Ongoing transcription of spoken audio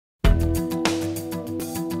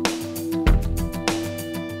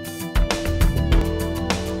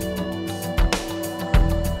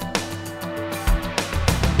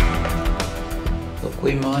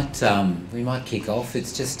we might kick off.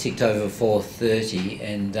 It's just ticked over 4:30,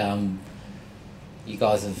 and you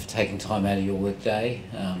guys have taken time out of your work day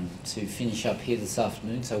to finish up here this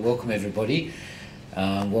afternoon. So welcome everybody.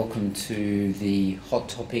 Welcome to the hot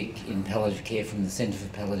topic in palliative care from the Centre for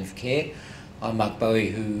Palliative Care. I'm Mark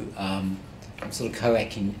Bowie, who I'm sort of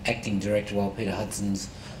co-acting director while Peter Hudson's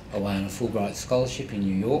away on a Fulbright scholarship in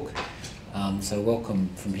New York. So welcome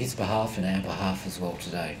from his behalf and our behalf as well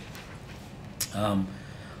today.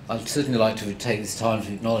 I'd certainly like to take this time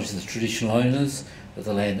to acknowledge the traditional owners of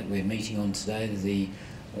the land that we're meeting on today, the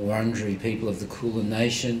Wurundjeri people of the Kulin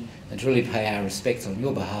Nation, and to really pay our respects on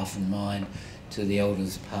your behalf and mine to the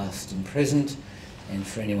elders past and present, and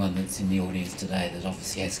for anyone that's in the audience today that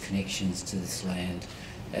obviously has connections to this land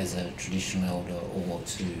as a traditional elder or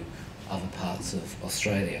to other parts of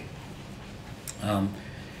Australia.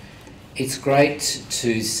 It's great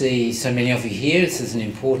to see so many of you here. This is an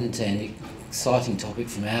important and exciting topic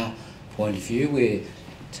from our point of view. We're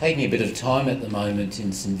taking a bit of time at the moment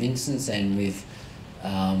in St Vincent's and with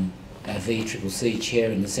our VCCC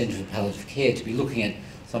chair in the Centre for Palliative Care to be looking at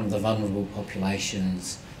some of the vulnerable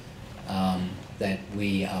populations that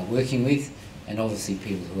we are working with, and obviously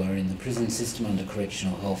people who are in the prison system under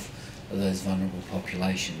correctional health are those vulnerable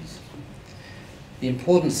populations. The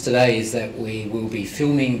importance today is that we will be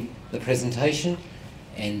filming the presentation,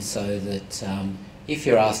 and so that if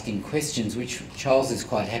you're asking questions, which Charles is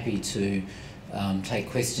quite happy to take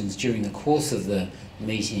questions during the course of the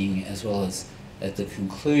meeting as well as at the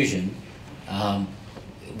conclusion,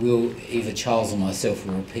 either Charles or myself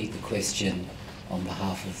will repeat the question on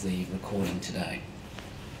behalf of the recording today.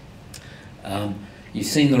 You've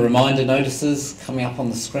seen the reminder notices coming up on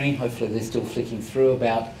the screen. Hopefully they're still flicking through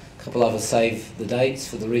about a couple other save the dates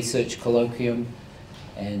for the research colloquium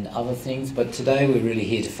and other things, but today we're really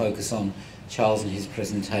here to focus on Charles and his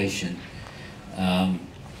presentation,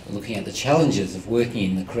 looking at the challenges of working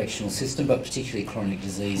in the correctional system, but particularly chronic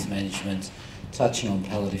disease management, touching on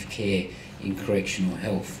palliative care in correctional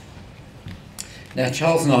health. Now,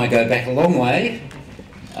 Charles and I go back a long way.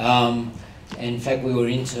 In fact, we were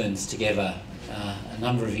interns together a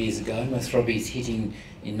number of years ago, most Robbie's hitting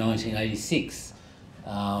in 1986.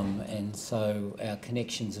 And so our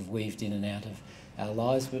connections have weaved in and out of our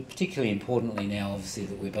lives, but particularly importantly now, obviously,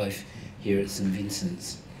 that we're both here at St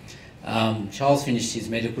Vincent's. Charles finished his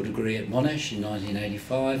medical degree at Monash in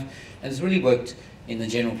 1985 and has really worked in the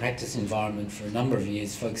general practice environment for a number of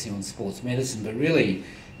years, focusing on sports medicine, but really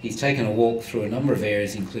he's taken a walk through a number of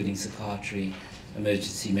areas, including psychiatry,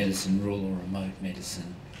 emergency medicine, rural or remote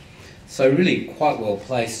medicine. So really quite well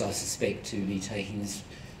placed, I suspect, to be taking this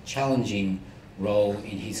challenging role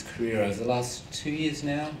in his career over the last 2 years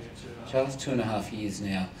now, Charles, 2.5 years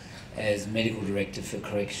now, as Medical Director for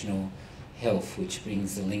Correctional Health, which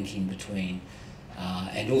brings the link in between,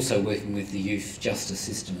 and also working with the youth justice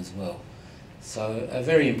system as well. So a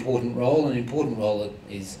very important role, an important role that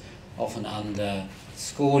is often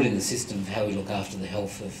underscored in the system of how we look after the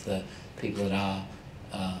health of the people that are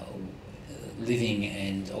living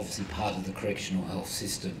and obviously part of the correctional health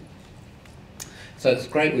system. So it's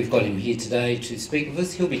great we've got him here today to speak with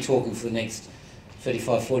us. He'll be talking for the next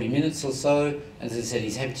 35-40 minutes or so. As I said,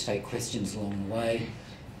 he's happy to take questions along the way,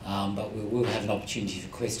 but we will have an opportunity for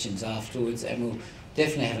questions afterwards, and we'll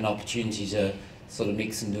definitely have an opportunity to sort of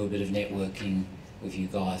mix and do a bit of networking with you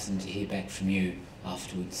guys and to hear back from you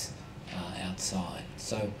afterwards outside.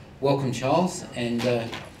 So welcome, Charles, and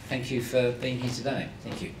thank you for being here today.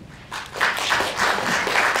 Thank you.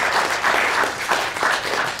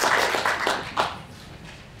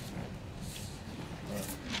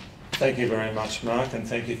 Thank you very much, Mark, and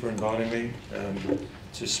thank you for inviting me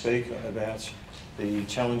to speak about the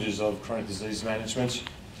challenges of chronic disease management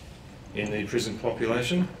in the prison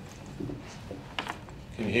population.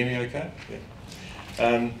 Can you hear me okay?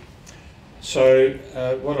 Yeah.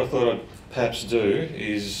 What I thought I'd perhaps do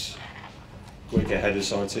is work out how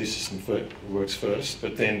this IT system works first,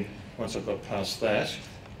 but then once I've got past that,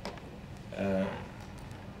 get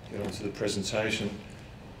on to the presentation.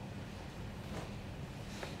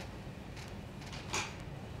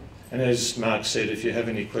 And as Mark said, if you have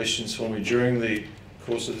any questions for me during the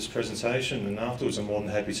course of this presentation and afterwards, I'm more than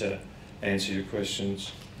happy to answer your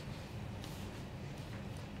questions.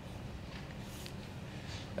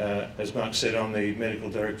 As Mark said, I'm the Medical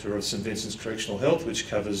Director of St Vincent's Correctional Health, which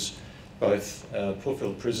covers both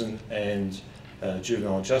Portfield Prison and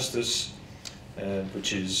Juvenile Justice,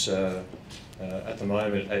 which is at the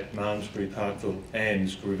moment at Malmesbury, Parkville and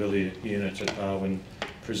Greville Unit at Barwon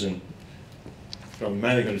Prison. I'm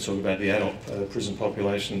mainly going to talk about the adult prison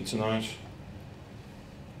population tonight.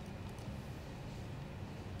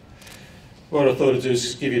 What I thought I'd do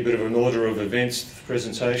is give you a bit of an order of events for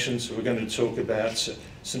presentations. We're going to talk about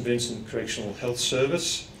St Vincent Correctional Health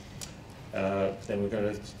Service. Then we're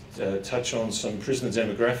going to touch on some prisoner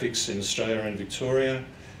demographics in Australia and Victoria.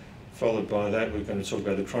 Followed by that, we're going to talk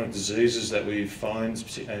about the chronic diseases that we find,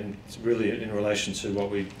 and really in relation to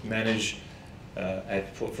what we manage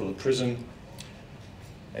at Port Phillip Prison.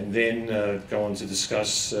 And then go on to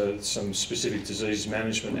discuss some specific disease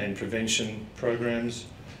management and prevention programs.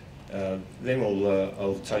 Then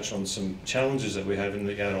I'll touch on some challenges that we have in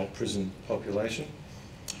the adult prison population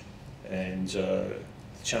and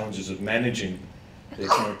challenges of managing their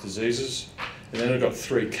chronic diseases. And then I've got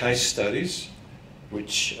 3 case studies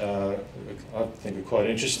which I think are quite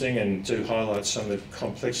interesting and do highlight some of the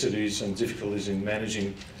complexities and difficulties in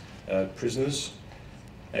managing prisoners.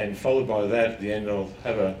 And followed by that, at the end, I'll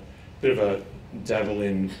have a bit of a dabble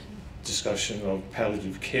in discussion of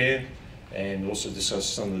palliative care and also discuss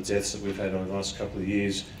some of the deaths that we've had over the last couple of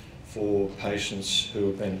years for patients who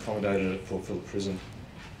have been accommodated at Port Phillip Prison.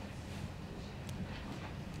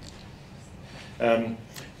 So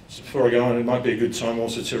before I go on, it might be a good time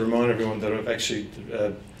also to remind everyone that I've actually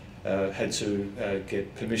had to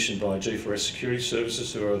get permission by G4S Security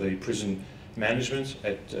Services, who are the prison management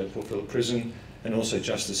at Port Phillip Prison, and also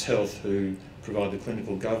Justice Health, who provide the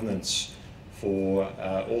clinical governance for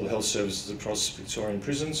all the health services across Victorian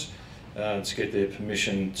prisons, to get their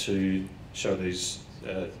permission to show these,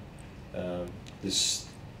 this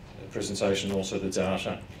presentation and also the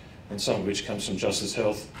data, and some of which comes from Justice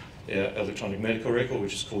Health, electronic medical record,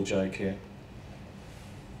 which is called J-Care.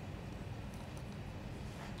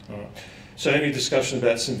 All right. So any discussion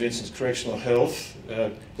about St Vincent's Correctional Health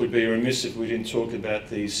would be remiss if we didn't talk about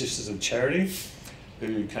the Sisters of Charity,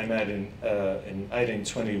 who came out in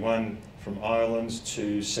 1821 from Ireland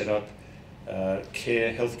to set up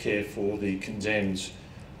healthcare for the condemned,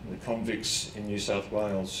 the convicts in New South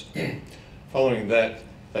Wales. Following that,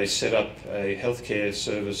 they set up a healthcare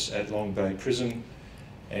service at Long Bay Prison,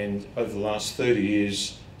 and over the last 30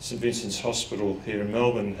 years, St Vincent's Hospital here in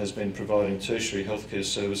Melbourne has been providing tertiary healthcare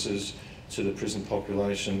services to the prison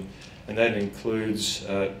population, and that includes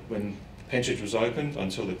when Pentridge was opened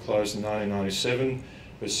until it closed in 1997,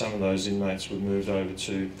 where some of those inmates were moved over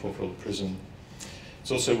to Port Phillip Prison.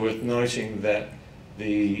 It's also worth noting that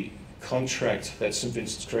the contract that St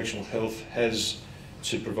Vincent's Correctional Health has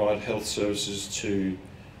to provide health services to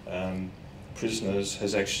prisoners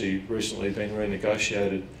has actually recently been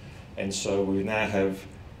renegotiated, and so we now have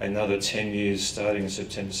another 10 years starting in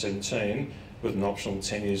September 17 with an optional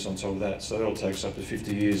 10 years on top of that. So that all takes up to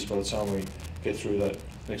 50 years by the time we get through that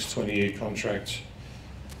next 20-year contract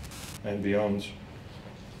and beyond.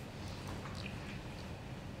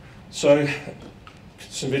 So,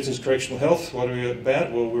 St Vincent's Correctional Health, what are we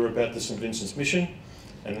about? Well, we're about the St Vincent's mission,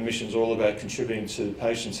 and the mission is all about contributing to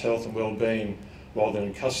patients' health and well-being while they're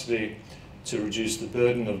in custody, to reduce the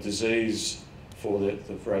burden of disease for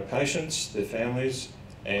our patients, their families,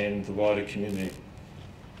 and the wider community.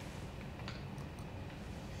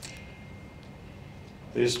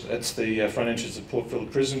 That's the front entrance of Port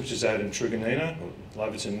Phillip Prison, which is out in Truganina, or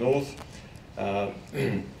Laverton North.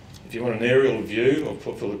 If you want an aerial view of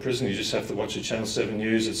Port Phillip Prison, you just have to watch the Channel 7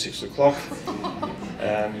 News at 6 o'clock.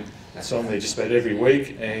 It's on there just about every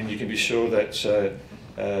week, and you can be sure that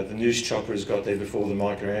the news chopper has got there before the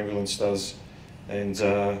micro ambulance does, and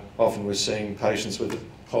often we're seeing patients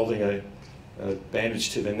holding a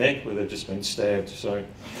bandage to their neck where they've just been stabbed. So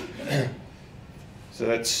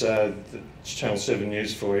that's the Channel 7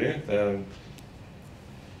 News for you.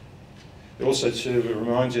 Also to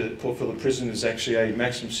remind you that Port Phillip Prison is actually a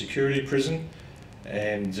maximum security prison,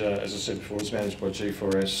 and as I said before, it's managed by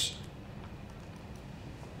G4S.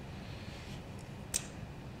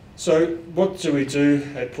 So what do we do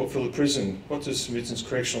at Port Phillip Prison? What does St Vincent's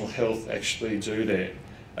Correctional Health actually do there?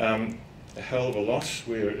 A hell of a lot.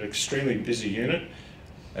 We're an extremely busy unit.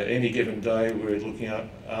 At any given day, we're looking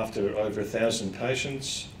after over 1,000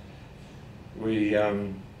 patients. We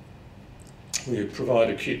provide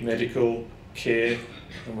acute medical care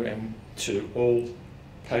to all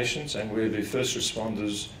patients, and we're the first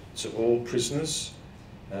responders to all prisoners,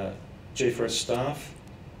 G4S staff,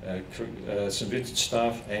 St Vincent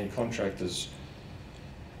staff and contractors.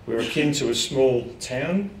 We're akin to a small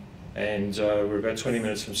town, and we're about 20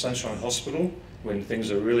 minutes from Sunshine Hospital when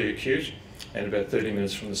things are really acute, and about 30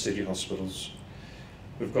 minutes from the city hospitals.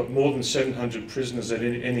 We've got more than 700 prisoners at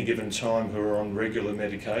any given time who are on regular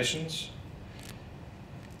medications.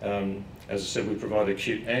 As I said, we provide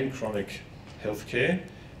acute and chronic health care,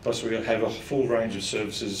 plus we have a full range of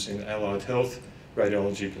services in allied health,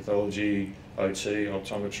 radiology, pathology, OT,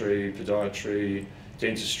 optometry, podiatry,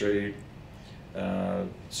 dentistry,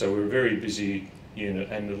 So we're a very busy unit,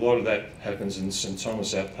 and a lot of that happens in St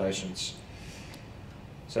Thomas outpatients.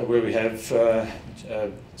 So where we have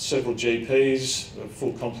several GPs, a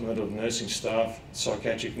full complement of nursing staff,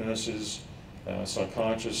 psychiatric nurses,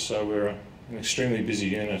 psychiatrists, so we're an extremely busy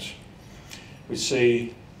unit. We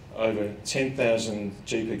see over 10,000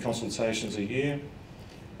 GP consultations a year.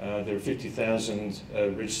 There are 50,000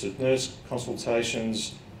 registered nurse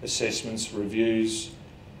consultations, assessments, reviews,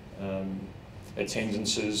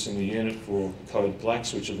 attendances in the unit for code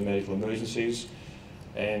blacks, which are the medical emergencies,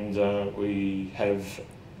 and we have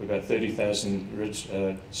about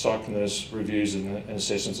 30,000 psych nurse reviews and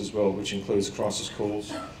assessments as well, which includes crisis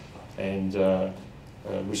calls and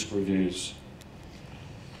risk reviews.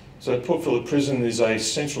 So Port Phillip Prison is a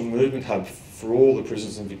central movement hub for all the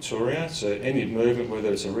prisons in Victoria. So any movement,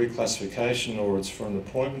 whether it's a reclassification or it's for an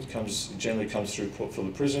appointment, generally comes through Port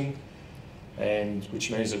Phillip Prison, and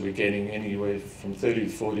which means that we're getting anywhere from 30 to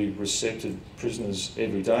 40 receptive prisoners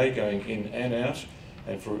every day going in and out.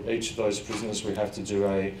 And for each of those prisoners, we have to do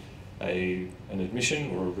an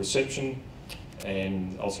admission or a reception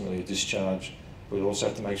and ultimately a discharge. We also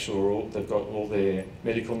have to make sure they've got all their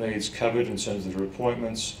medical needs covered in terms of their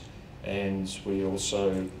appointments, and we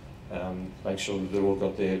also make sure that they've all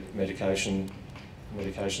got their medications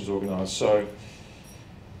organised. So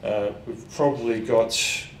we've probably got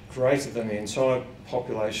greater than the entire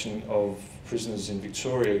population of prisoners in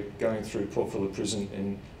Victoria going through Port Phillip Prison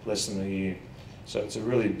in less than a year. So it's a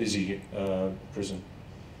really busy prison.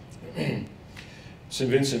 St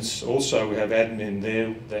Vincent's also, we have admin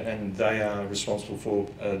there, and they are responsible for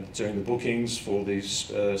doing the bookings for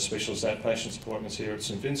these specialist outpatients appointments here at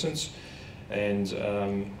St Vincent's, and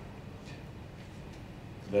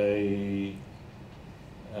they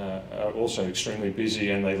are also extremely busy,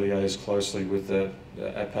 and they liaise closely with the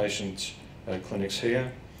outpatient clinics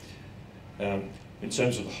here. In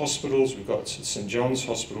terms of the hospitals, we've got St John's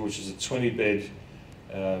Hospital, which is a 20-bed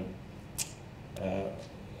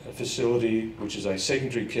facility, which is a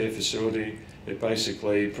secondary care facility. It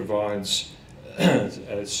basically provides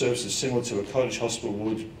services similar to a cottage hospital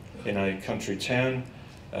would in a country town,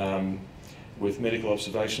 with medical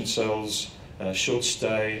observation cells, short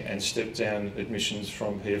stay and step-down admissions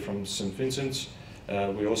from St Vincent's.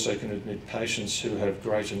 We also can admit patients who have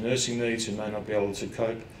greater nursing needs who may not be able to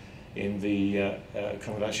cope in the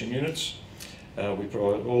accommodation units. We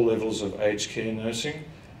provide all levels of aged care nursing,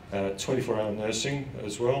 24-hour nursing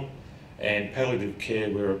as well, and palliative care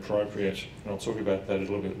where appropriate, and I'll talk about that a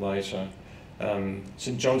little bit later.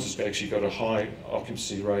 St John's has actually got a high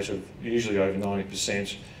occupancy rate of usually over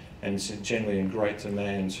 90%, and it's generally in great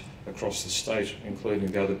demand across the state,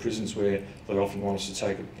 including the other prisons where they often want us to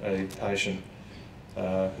take a patient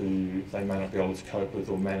who they may not be able to cope with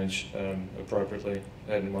or manage appropriately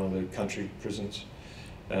in one of the country prisons,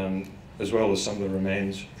 as well as some of the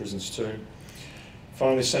remand prisons too.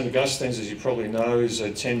 Finally, St Augustine's, as you probably know, is a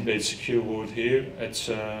 10-bed secure ward here at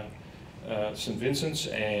St Vincent's,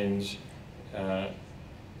 and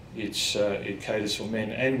it caters for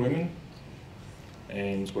men and women,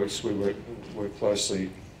 and we work closely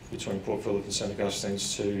between Port Phillip and St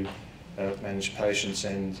Augustine's to manage patients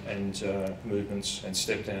and movements and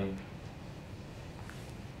step down.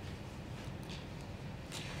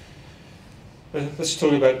 Let's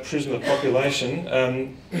talk about prisoner population.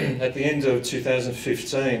 At the end of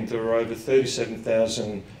 2015, there were over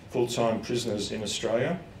 37,000 full-time prisoners in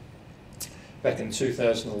Australia. Back in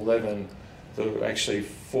 2011, there were actually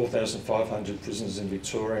 4,500 prisoners in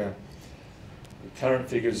Victoria. The current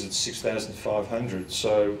figure is at 6,500,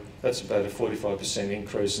 so that's about a 45%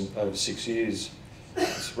 increase in over 6 years.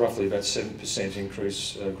 It's roughly about 7%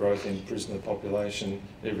 increase growth in prisoner population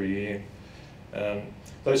every year.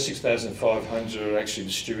 Those 6,500 are actually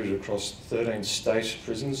distributed across 13 state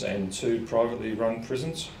prisons and 2 privately run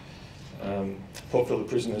prisons. Port Phillip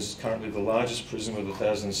Prison is currently the largest prison with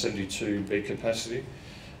 1,072 bed capacity.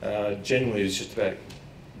 Generally, it's just about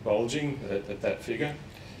bulging at that figure.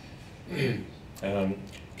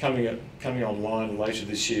 Coming online later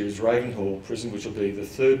this year is Ravenhall Prison, which will be the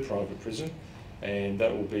 3rd private prison, and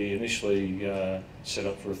that will be initially set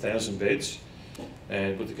up for 1,000 beds,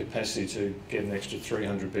 and with the capacity to get an extra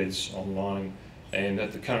 300 beds online. And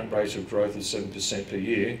at the current rate of growth of 7% per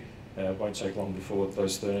year, it won't take long before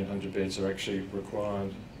those 1,300 beds are actually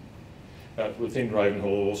required. Within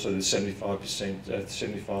Ravenhall also there's 75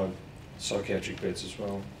 psychiatric beds as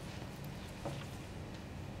well.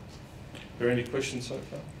 Are there any questions so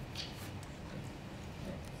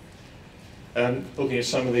far? Looking at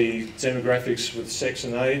some of the demographics with sex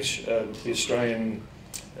and age, the Australian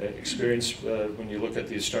experience, when you look at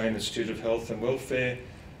the Australian Institute of Health and Welfare,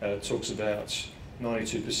 talks about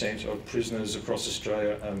 92% of prisoners across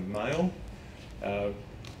Australia are male.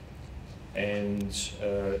 And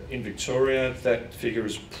in Victoria, that figure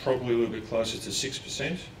is probably a little bit closer to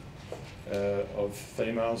 6% of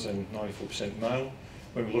females and 94% male.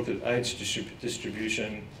 When we look at age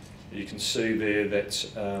distribution, you can see there that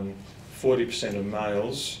 40% of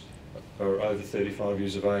males are over 35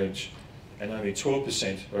 years of age, and only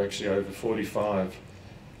 12% are actually over 45.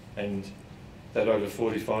 And that over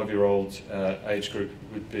 45-year-old age group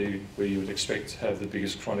would be where you would expect to have the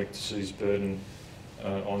biggest chronic disease burden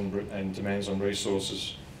and demands on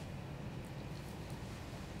resources.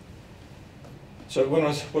 So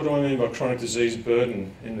what do I mean by chronic disease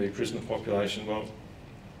burden in the prisoner population? Well,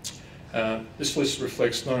 this list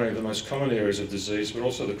reflects not only the most common areas of disease, but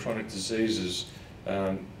also the chronic diseases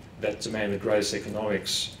that demand the greatest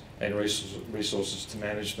economics and resources to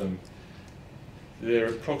manage them. There are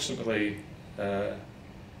approximately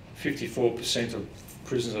 54% of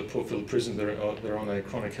prisoners at Port Phillip Prison that are on a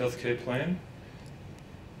chronic healthcare plan.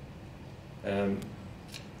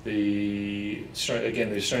 The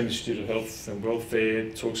Australian Institute of Health and Welfare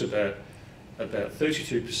talks about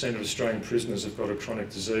 32% of Australian prisoners have got a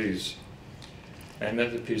chronic disease, and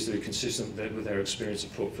that appears to be consistent with our experience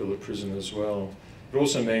at Port Phillip Prison as well. It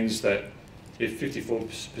also means that if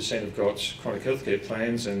 54% have got chronic healthcare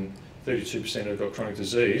plans and 32% have got chronic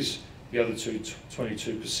disease, the other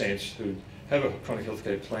 22% who have a chronic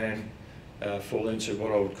healthcare plan fall into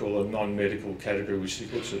what I would call a non-medical category, which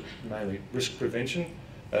looks at mainly risk prevention,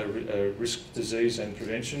 risk disease and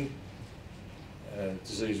prevention,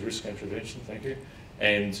 disease risk and prevention, thank you,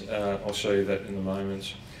 and I'll show you that in a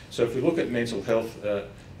moment. So if we look at mental health,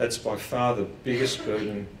 that's by far the biggest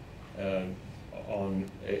burden on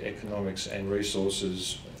economics and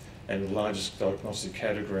resources, and the largest diagnostic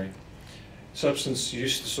category. Substance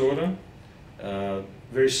use disorder,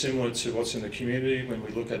 very similar to what's in the community when we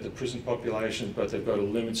look at the prison population, but they've got a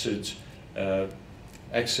limited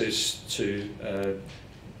access to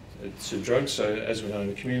drugs. So as we know in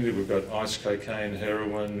the community, we've got ice, cocaine,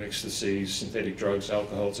 heroin, ecstasy, synthetic drugs,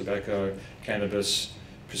 alcohol, tobacco, cannabis,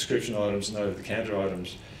 prescription items and over-the-counter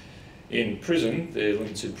items. In prison, they're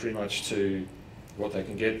limited pretty much to what they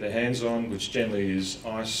can get their hands on, which generally is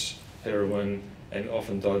ice, heroin, and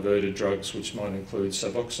often diverted drugs, which might include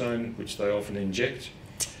Suboxone, which they often inject,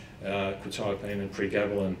 quetiapine and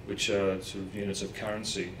pregabalin, which are sort of units of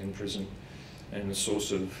currency in prison, and the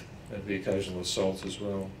source of the occasional assault as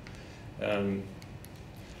well.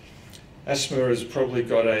 Asthma has probably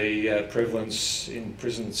got a prevalence in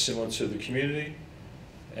prison similar to the community,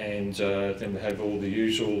 and then we have all the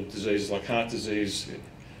usual diseases like heart disease,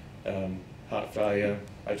 heart failure,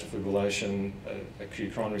 atrial fibrillation,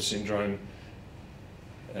 acute coronary syndrome,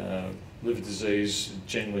 liver disease.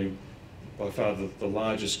 Generally, by far the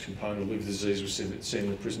largest component of liver disease we see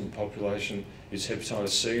in the prison population is hepatitis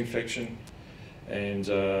C infection, and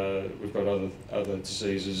we've got other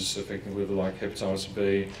diseases affecting the liver like hepatitis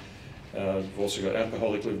B. We've also got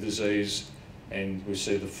alcoholic liver disease, and we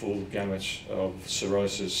see the full gamut of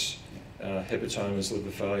cirrhosis, hepatomas,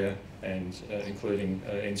 liver failure, and including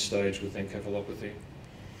end stage with encephalopathy.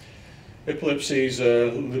 Epilepsy is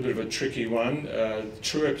a little bit of a tricky one.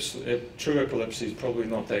 True epilepsy is probably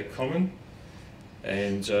not that common,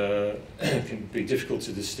 and it can be difficult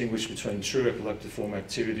to distinguish between true epileptiform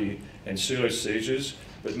activity and pseudo-seizures,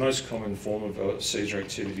 but most common form of seizure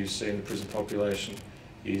activity you see in the prison population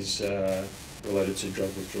is related to drug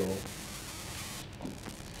withdrawal.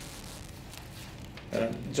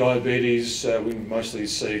 Diabetes, we mostly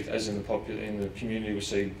see, as in the community, we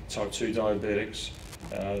see type 2 diabetics.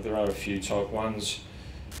 There are a few type 1s,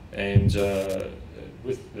 and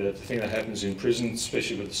with the thing that happens in prison,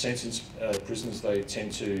 especially with the sentenced prisoners, they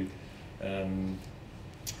tend to,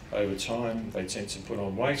 over time, they tend to put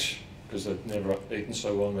on weight because they've never eaten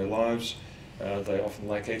so well in their lives. They often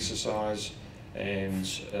lack exercise, and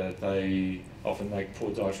they often make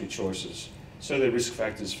poor dietary choices. So they're risk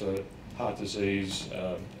factors for heart disease,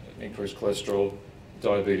 increased cholesterol,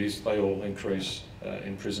 diabetes, they all increase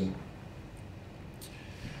in prison.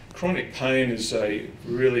 Chronic pain is a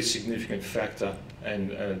really significant factor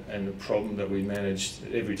and a problem that we manage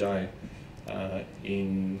every day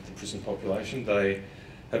in the prison population. They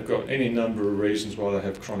have got any number of reasons why they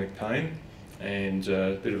have chronic pain, and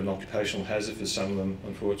a bit of an occupational hazard for some of them,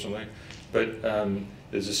 unfortunately. But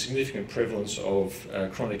there's a significant prevalence of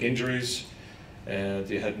chronic injuries.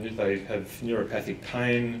 They have neuropathic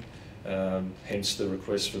pain, hence the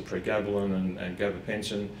request for pregabalin and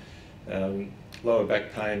gabapentin. Lower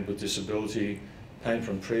back pain with disability, pain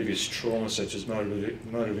from previous trauma such as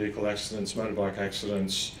motor vehicle accidents, motorbike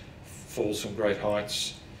accidents, falls from great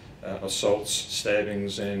heights, assaults,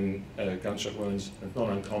 stabbings and gunshot wounds. It's not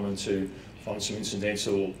uncommon to find some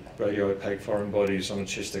incidental radiopaque foreign bodies on a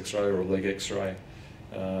chest x-ray or a leg x-ray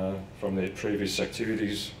from their previous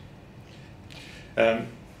activities.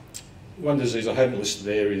 One disease I haven't listed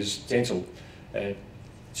there is dental.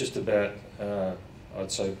 Just about,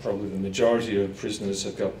 I'd say probably the majority of prisoners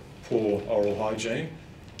have got poor oral hygiene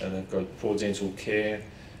and they've got poor dental care,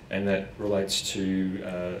 and that relates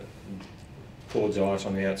to poor diet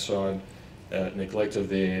on the outside, neglect of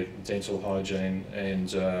their dental hygiene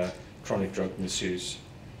and chronic drug misuse.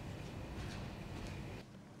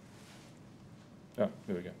 Oh,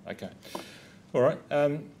 there we go, okay. All right,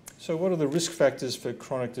 so what are the risk factors for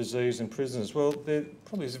chronic disease in prisoners? Well, they're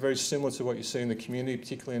probably very similar to what you see in the community,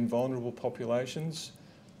 particularly in vulnerable populations,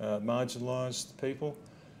 marginalised people.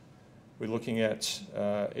 We're looking at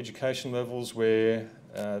education levels where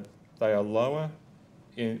they are lower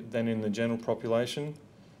than in the general population,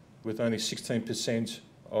 with only 16%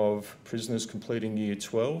 of prisoners completing Year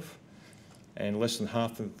 12 and less than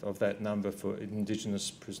half of that number for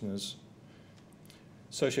Indigenous prisoners.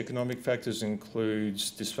 Socioeconomic factors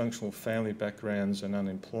includes dysfunctional family backgrounds and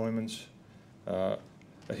unemployment. A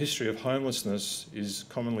history of homelessness is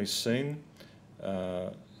commonly seen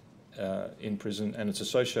in prison, and it's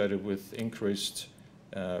associated with increased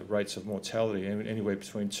rates of mortality, anywhere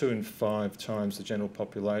between 2 and 5 times the general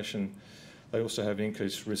population. They also have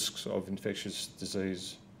increased risks of infectious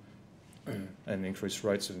disease and increased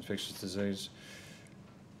rates of infectious disease.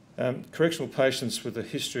 Correctional patients with a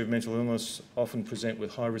history of mental illness often present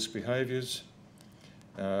with high-risk behaviours,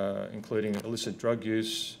 including illicit drug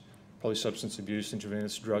use, polysubstance abuse,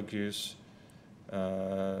 intravenous drug use,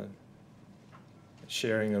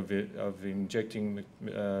 sharing of injecting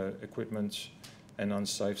equipment, and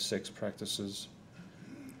unsafe sex practices.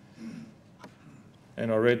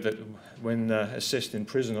 And I read that when assessed in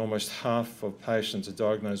prison, almost half of patients are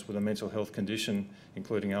diagnosed with a mental health condition,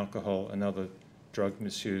 including alcohol and other drug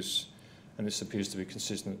misuse, and this appears to be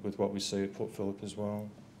consistent with what we see at Port Phillip as well.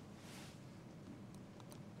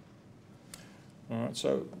 All right,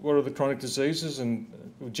 so what are the chronic diseases? And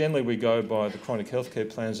generally we go by the chronic healthcare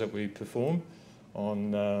plans that we perform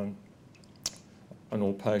on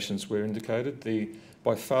all patients where indicated.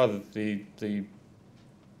 By far the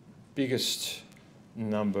biggest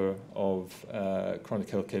number of chronic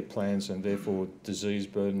healthcare plans and therefore disease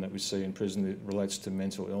burden that we see in prison relates to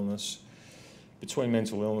mental illness. Between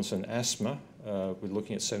mental illness and asthma, we're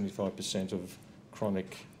looking at 75% of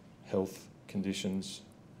chronic health conditions.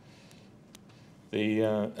 The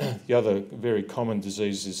other very common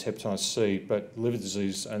disease is hepatitis C, but liver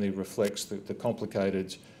disease only reflects the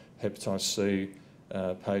complicated hepatitis C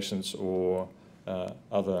patients or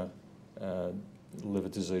other liver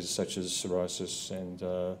diseases such as cirrhosis and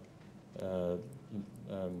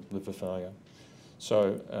liver failure.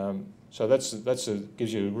 So that's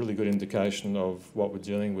gives you a really good indication of what we're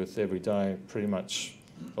dealing with every day. Pretty much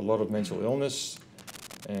a lot of mental illness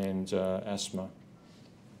and asthma.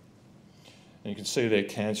 And you can see there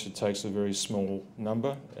cancer takes a very small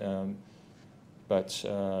number, but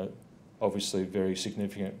obviously very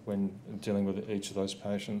significant when dealing with each of those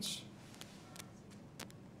patients.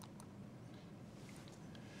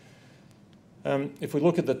 If we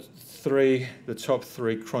look at the top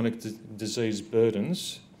three chronic disease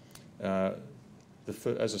burdens, as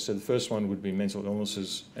I said, the first one would be mental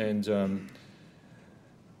illnesses, and you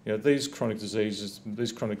know, these chronic diseases,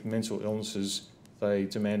 these chronic mental illnesses, they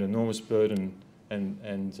demand enormous burden,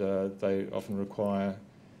 and they often require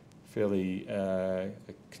fairly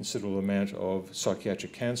considerable amount of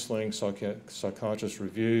psychiatric counselling, psychiatrist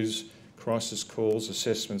reviews, crisis calls,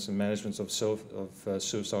 assessments and management of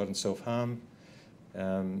suicide and self-harm.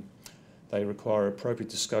 They require appropriate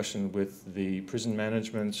discussion with the prison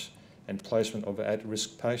management and placement of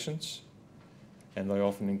at-risk patients, and they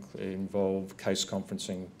often involve case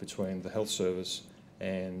conferencing between the health service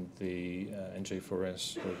and the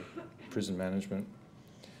G4S, or prison management.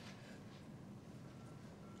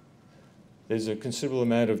 There's a considerable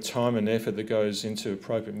amount of time and effort that goes into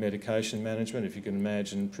appropriate medication management. If you can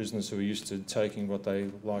imagine prisoners who are used to taking what they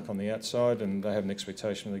like on the outside, and they have an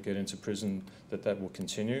expectation when they get into prison that will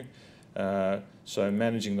continue. So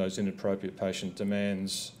managing those inappropriate patient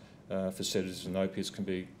demands for sedatives and opiates can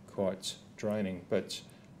be quite draining, but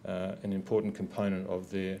an important component of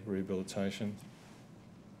their rehabilitation.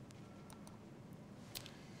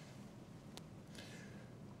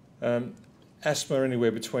 Asthma,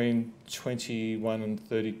 anywhere between 21 and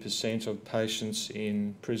 30% of patients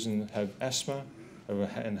in prison have asthma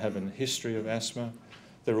and have a history of asthma.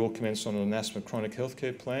 They're all commenced on an asthma chronic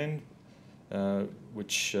healthcare plan,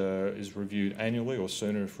 which is reviewed annually or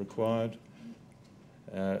sooner if required.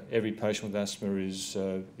 Every patient with asthma is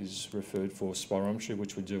referred for spirometry,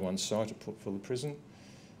 which we do on site at Port Phillip Prison.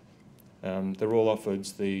 They're all offered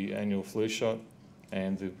the annual flu shot,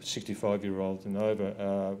 and the 65-year-old and over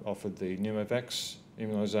are offered the pneumovax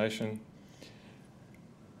immunisation.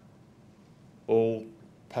 All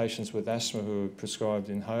patients with asthma who are prescribed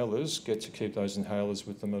inhalers get to keep those inhalers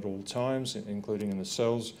with them at all times, including in the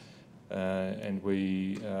cells, and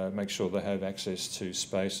we make sure they have access to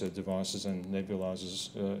spacer devices and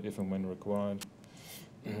nebulizers if and when required.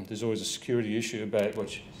 There's always a security issue about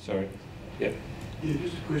what you, sorry. Yep. Yeah,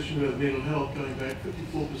 just a question about mental health, going back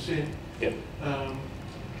 54%. Yep.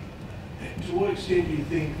 To what extent do you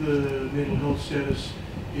think the mental health status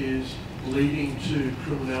is leading to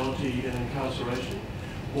criminality and incarceration?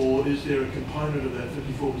 Or is there a component of that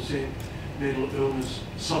 54% mental illness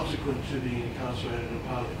subsequent to being incarcerated and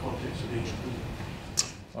part of the context of being in prison?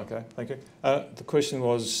 Okay, thank you. The question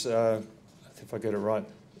was, if I get it right,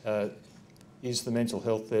 is the mental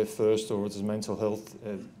health there first, or does the mental health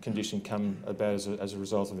condition come about as a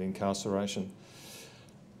result of the incarceration?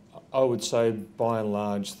 I would say, by and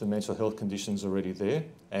large, the mental health condition's already there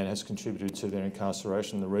and has contributed to their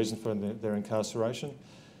incarceration, the reason for their incarceration.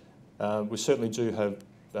 We certainly do have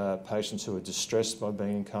patients who are distressed by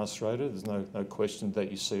being incarcerated. There's no question that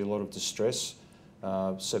you see a lot of distress,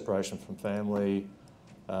 separation from family,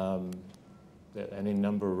 and any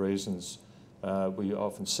number of reasons. We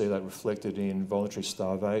often see that reflected in voluntary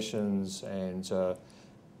starvations and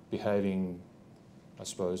behaving, I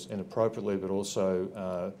suppose, inappropriately, but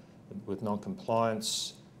also with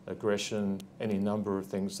non-compliance, aggression, any number of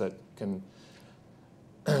things that can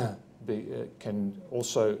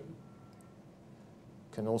also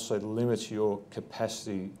limit your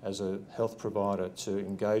capacity as a health provider to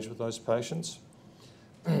engage with those patients.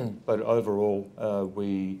 But overall,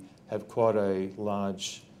 we have quite a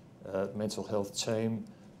large mental health team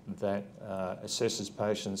that assesses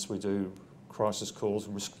patients. We do crisis calls,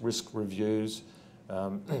 risk reviews.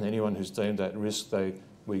 Anyone who's deemed at risk,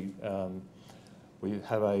 we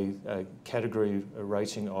have a category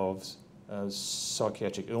rating of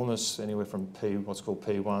psychiatric illness, anywhere from what's called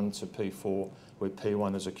P1 to P4, where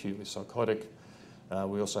P1 is acutely psychotic.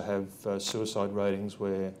 We also have suicide ratings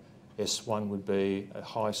where S1 would be a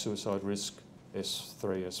high suicide risk,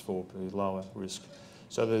 S3, S4 would be lower risk.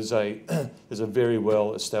 So there's a very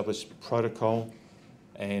well established protocol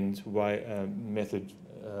and method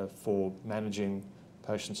for managing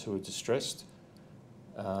patients who are distressed,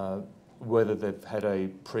 whether they've had a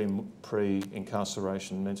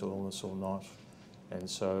pre-incarceration mental illness or not. And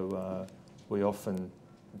so we often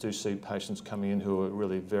do see patients coming in who are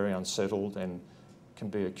really very unsettled and can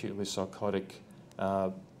be acutely psychotic.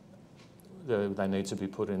 They need to be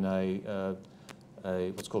put in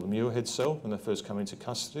what's called a Muirhead cell when they first come into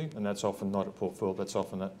custody, and that's often not at Port Phillip, that's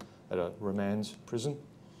often at a remand prison.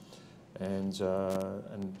 And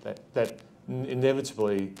that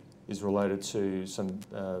inevitably is related to some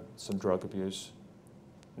drug abuse,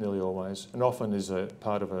 nearly always, and often is a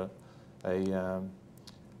part of a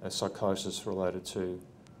psychosis related to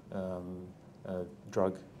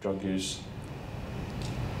drug use.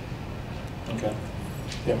 Okay.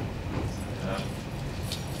 Yeah.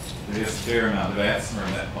 There's a fair amount of asthma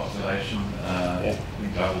in that population, I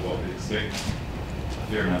think double what we expect. A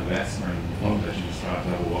fair amount of asthma in the population, described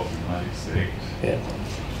double what we might expect.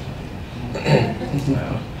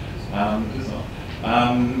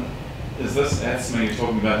 Is this asthma you're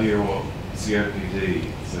talking about here, or COPD?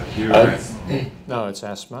 Is it pure asthma? No, it's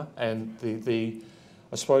asthma, and I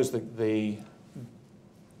suppose the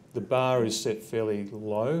bar is set fairly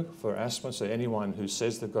low for asthma, so anyone who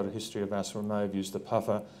says they've got a history of asthma may have used a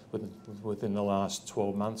puffer within the last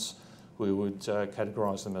 12 months. We would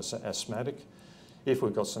categorise them as asthmatic. If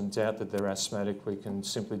we've got some doubt that they're asthmatic, we can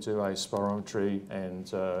simply do a spirometry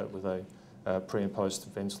and with a pre and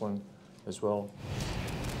post Ventolin as well.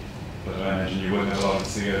 But I imagine you would have a lot of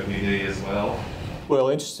COPD as well? Well,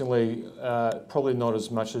 interestingly, probably not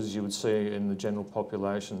as much as you would see in the general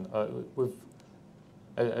population.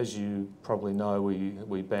 As you probably know,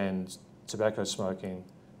 we banned tobacco smoking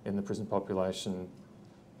in the prison population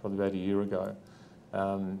probably about a year ago.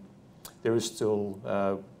 There is still,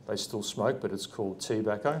 they still smoke, but it's called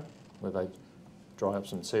tobacco, where they dry up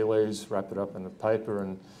some tea leaves, wrap it up in a paper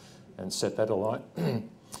and set that alight.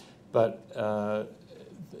 But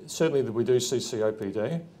certainly we do see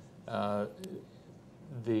COPD.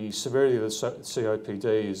 The severity of the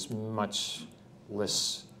COPD is much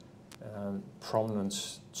less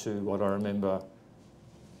prominent to what I remember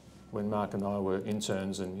when Mark and I were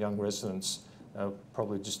interns and young residents,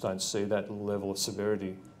 probably just don't see that level of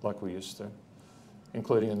severity like we used to,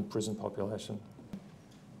 including in the prison population.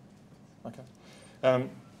 Okay.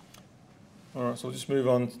 All right, so we'll just move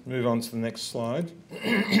on to the next slide.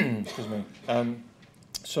 Excuse me.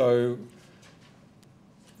 So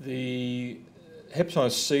the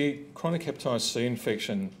hepatitis C, chronic hepatitis C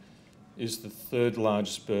infection is the third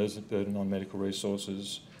largest burden on medical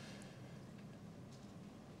resources.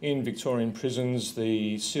 In Victorian prisons,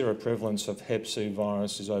 the seroprevalence of Hep C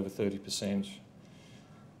virus is over 30%.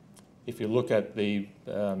 If you look at the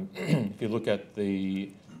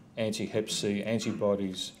anti-Hep C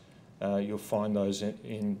antibodies, you'll find those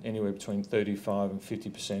in anywhere between 35 and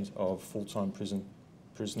 50% of full-time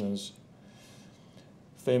prisoners.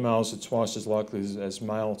 Females are twice as likely as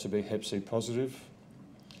male to be Hep C positive.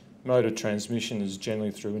 Mode of transmission is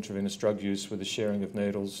generally through intravenous drug use with the sharing of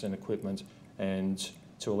needles and equipment, and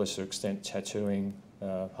to a lesser extent tattooing,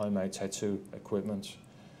 homemade tattoo equipment,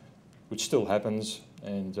 which still happens,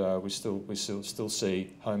 and we still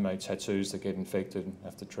see homemade tattoos that get infected and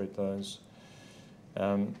have to treat those.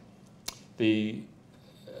 We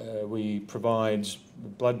provide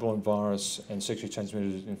bloodborne virus and sexually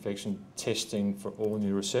transmitted infection testing for all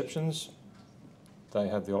new receptions. They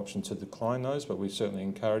have the option to decline those, but we certainly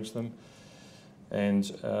encourage them. And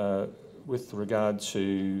with regard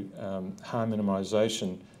to harm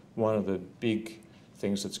minimisation, one of the big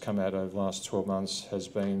things that's come out over the last 12 months has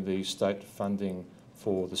been the state funding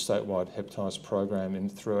for the statewide hepatitis program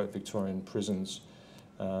throughout Victorian prisons.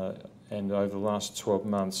 And over the last 12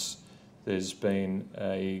 months, there's been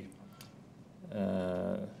a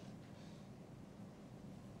I'm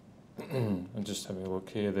just having a look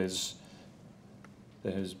here. There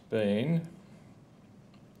has been.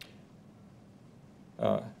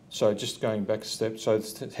 So just going back a step, so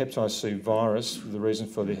it's hepatitis C virus, the reason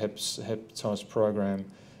for the hepatitis program,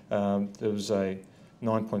 there was a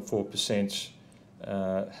 9.4%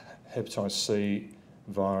 hepatitis C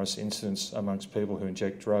virus incidence amongst people who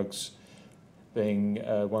inject drugs, being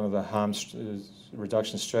one of the harm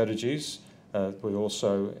reduction strategies. We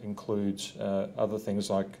also include other things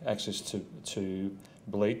like access to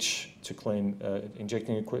bleach to clean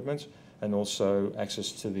injecting equipment, and also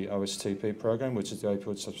access to the OSTP program, which is the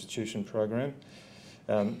opioid substitution program.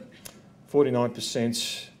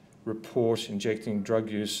 49% report injecting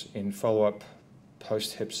drug use in follow-up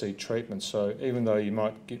post-Hep C treatment. So even though you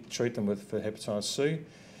might treat them for hepatitis C,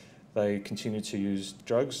 they continue to use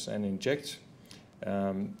drugs and inject.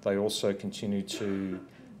 They also continue to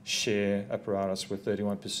share apparatus, with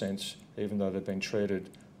 31%, even though they've been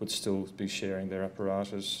treated, would still be sharing their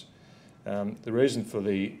apparatus. The reason for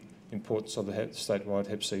the importance of the statewide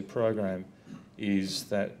Hep C program is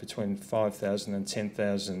that between 5,000 and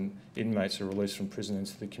 10,000 inmates are released from prison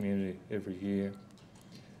into the community every year.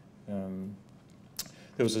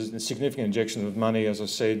 There was a significant injection of money, as I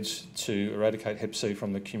said, to eradicate Hep C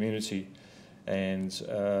from the community, and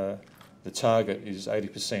the target is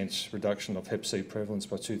 80% reduction of Hep C prevalence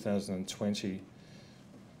by 2020.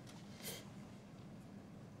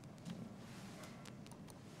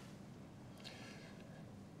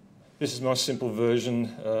 This is my simple version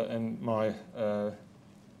and my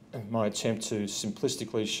attempt to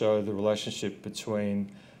simplistically show the relationship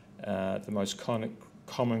between the most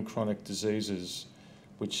common chronic diseases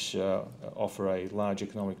which offer a large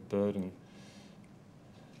economic burden.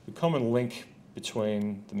 The common link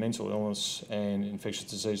between the mental illness and infectious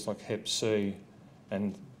disease like Hep C,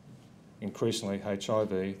 and increasingly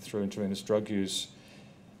HIV through intravenous drug use,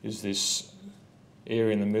 is this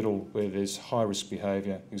area in the middle where there's high-risk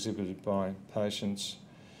behaviour exhibited by patients.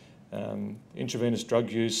 Intravenous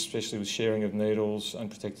drug use, especially with sharing of needles,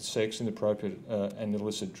 unprotected sex, inappropriate and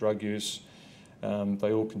illicit drug use,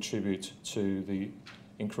 they all contribute to the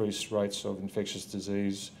increased rates of infectious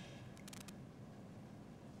disease.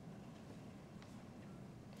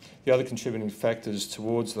 The other contributing factors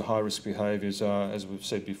towards the high-risk behaviours are, as we've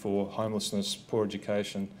said before, homelessness, poor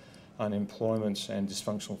education, unemployment and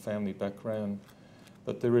dysfunctional family background.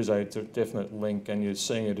 But there is a definite link, and you're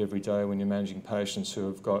seeing it every day when you're managing patients who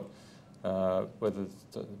have got, whether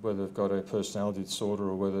they've got a personality disorder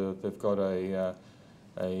or whether they've got a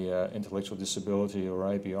intellectual disability or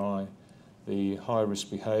ABI. The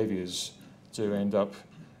high-risk behaviours do end up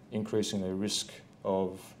increasing their risk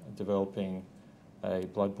of developing a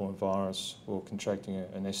bloodborne virus or contracting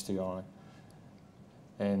an STI.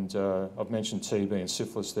 And I've mentioned TB and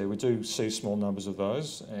syphilis there. We do see small numbers of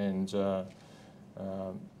those, and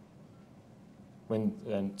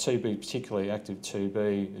TB, particularly active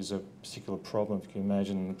TB, is a particular problem, if you can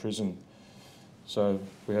imagine, in the prison. So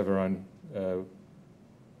we have our own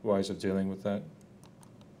ways of dealing with that.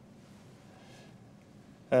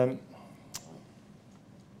 This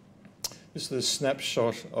is a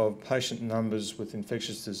snapshot of patient numbers with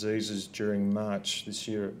infectious diseases during March this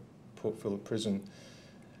year at Port Phillip Prison.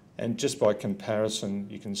 And just by comparison,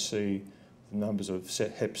 you can see the numbers of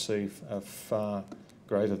Hep C are far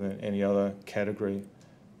greater than any other category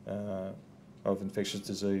of infectious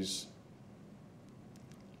disease.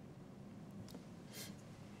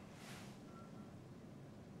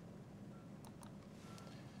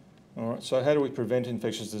 All right, so how do we prevent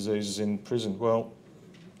infectious diseases in prison? Well,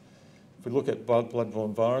 if we look at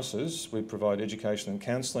bloodborne viruses, we provide education and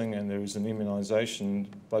counselling, and there is an immunisation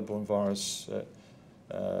bloodborne virus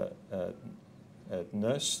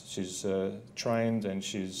nurse. She's trained and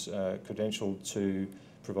she's credentialed to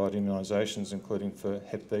provide immunisations, including for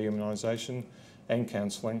Hep B immunisation and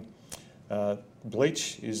counselling.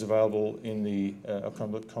 Bleach is available in the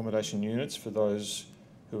accommodation units for those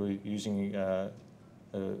who are using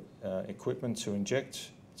equipment to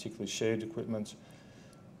inject, particularly shared equipment.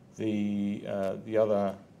 The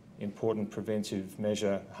other important preventive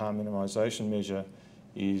measure, harm minimisation measure,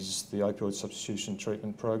 is the opioid substitution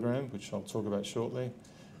treatment program, which I'll talk about shortly.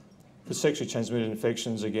 For sexually transmitted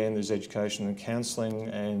infections, again, there's education and counselling,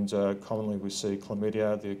 and commonly we see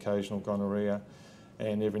chlamydia, the occasional gonorrhea,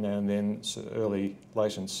 and every now and then early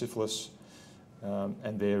latent syphilis.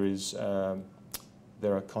 And there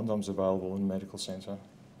are condoms available in the medical centre.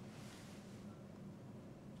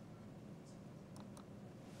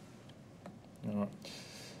 All right.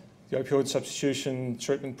 The opioid substitution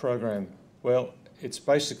treatment program. Well, it's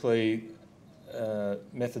basically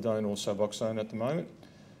methadone or Suboxone at the moment.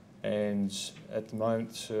 And at the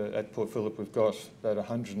moment at Port Phillip we've got about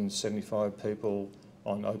 175 people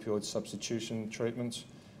on opioid substitution treatment.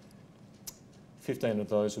 15 of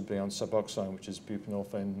those would be on Suboxone, which is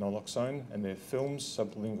buprenorphine naloxone, and they're films,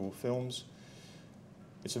 sublingual films.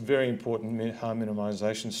 It's a very important harm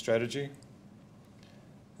minimisation strategy.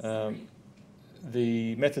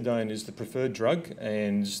 The methadone is the preferred drug,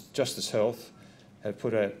 and Justice Health have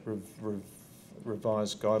put out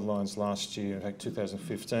revised guidelines last year, in fact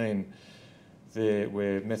 2015,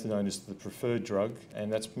 where methadone is the preferred drug,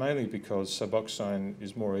 and that's mainly because Suboxone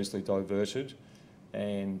is more easily diverted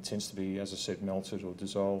and tends to be, as I said, melted or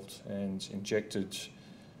dissolved and injected.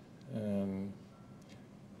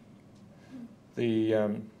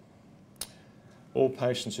 All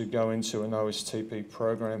patients who go into an OSTP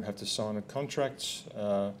program have to sign a contract,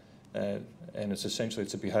 and it's essentially a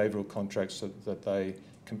behavioural contract so that they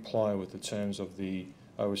comply with the terms of the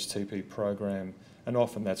OSTP program, and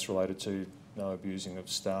often that's related to no abusing of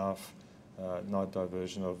staff, no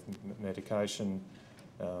diversion of medication,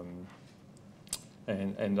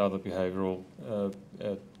 and other behavioural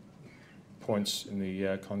points in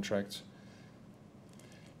the contract.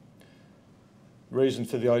 Reason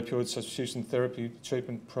for the opioid substitution therapy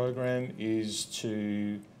treatment program is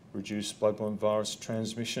to reduce bloodborne virus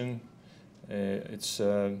transmission. It's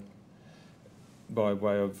by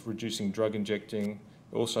way of reducing drug injecting,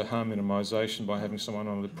 also harm minimisation by having someone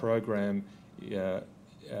on the program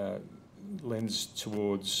lends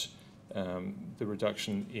towards the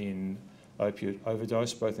reduction in opiate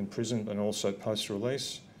overdose, both in prison and also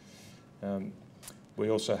post-release. We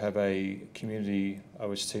also have a community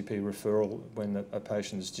OSTP referral when a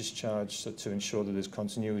patient is discharged to ensure that there's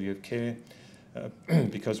continuity of care,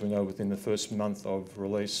 because we know within the first month of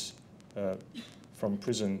release from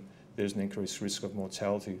prison there's an increased risk of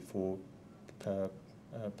mortality for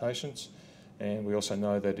patients. And we also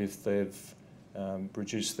know that if they've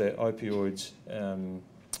reduced their opioid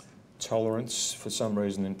tolerance for some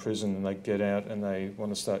reason in prison and they get out and they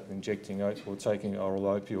want to start injecting or taking oral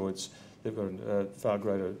opioids, they've got a far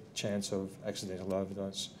greater chance of accidental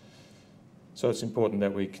overdose. So it's important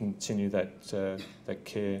that we continue that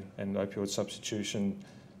care and opioid substitution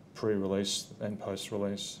pre-release and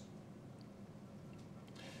post-release.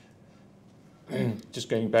 Just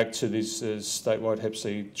getting back to this statewide Hep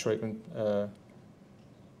C treatment,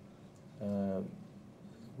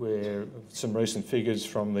 where some recent figures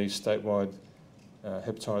from the statewide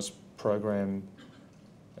hepatitis program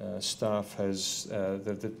staff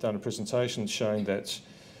they've done a presentation showing that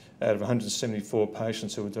out of 174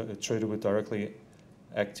 patients who were treated with directly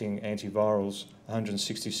acting antivirals,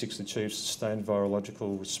 166 achieved sustained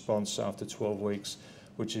virological response after 12 weeks,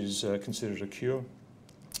 which is considered a cure.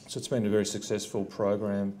 So it's been a very successful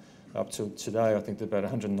program. Up to today, I think there are about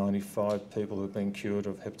 195 people who have been cured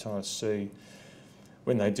of hepatitis C.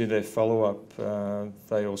 When they did their follow-up,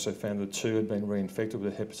 they also found that 2 had been reinfected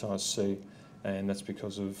with hepatitis C, and that's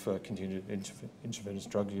because of continued intravenous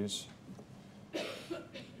drug use.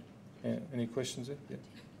 Any questions there? Yeah.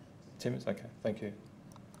 10 minutes? Okay, thank you.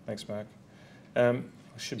 Thanks, Mark.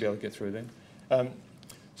 I should be able to get through then.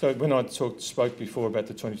 So when I spoke before about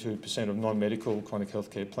the 22% of non-medical chronic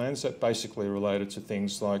healthcare plans, that basically related to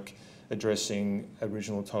things like addressing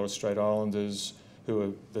Aboriginal and Torres Strait Islanders,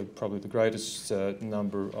 who are probably the greatest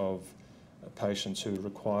number of patients who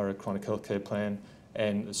require a chronic healthcare plan,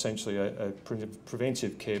 and essentially a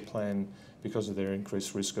preventive care plan because of their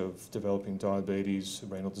increased risk of developing diabetes,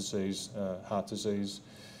 renal disease, heart disease.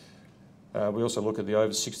 We also look at the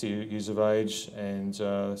over 60 years of age and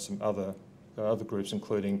some other groups,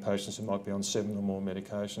 including patients who might be on 7 or more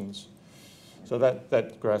medications. So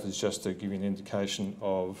that graph is just to give you an indication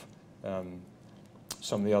of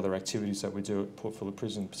some of the other activities that we do at Port Phillip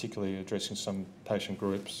Prison, particularly addressing some patient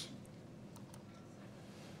groups.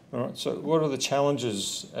 All right, so what are the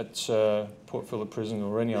challenges at Port Phillip Prison,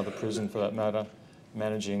 or any other prison for that matter,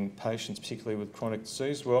 managing patients, particularly with chronic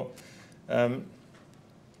disease? Well,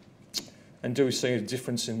 and do we see a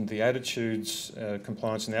difference in the attitudes,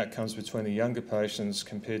 compliance and outcomes between the younger patients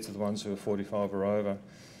compared to the ones who are 45 or over?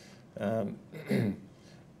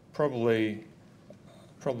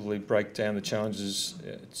 Probably break down the challenges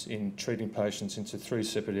in treating patients into 3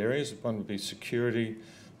 separate areas. One would be security,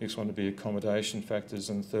 next one would be accommodation factors,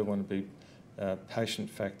 and the third one would be patient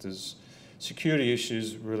factors. Security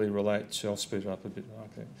issues really relate to, I'll speed it up a bit,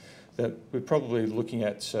 okay, that we're probably looking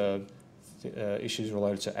at issues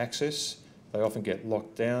related to access. They often get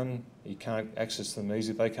locked down, you can't access them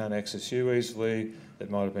easily, they can't access you easily. That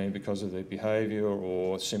might have been because of their behaviour,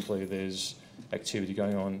 or simply there's activity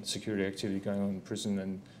going on, security activity going on in prison,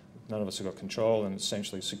 and none of us have got control, and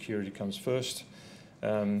essentially security comes first.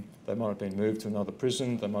 They might have been moved to another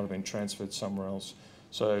prison, they might have been transferred somewhere else.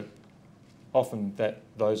 So often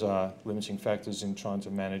those are limiting factors in trying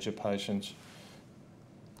to manage a patient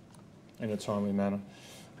in a timely manner.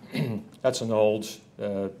 That's an old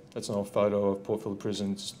photo of Port Phillip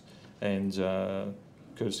Prison, and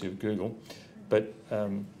courtesy of Google. But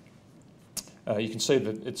you can see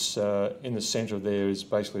that it's in the centre there is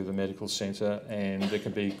basically the medical centre, and there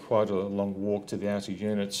can be quite a long walk to the outer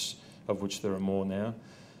units, of which there are more now.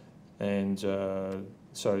 And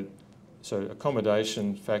so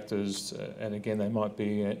accommodation factors, and again they might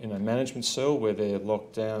be in a management cell where they're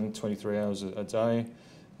locked down 23 hours a day,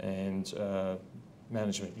 and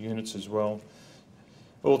management units as well,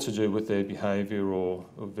 all to do with their behaviour or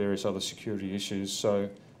various other security issues. So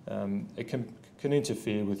it can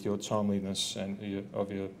interfere with your timeliness and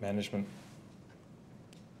of your management.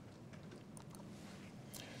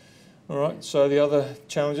 All right, so the other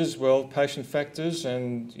challenges, well, patient factors,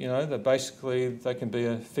 and they can be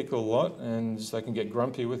a fickle lot, and they can get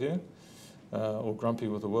grumpy with you, or grumpy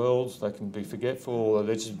with the world. They can be forgetful,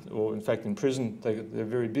 or in fact in prison they're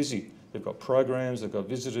very busy. They've got programs, they've got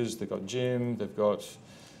visitors, they've got gym, they've got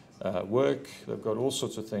work, they've got all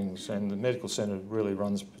sorts of things, and the medical centre really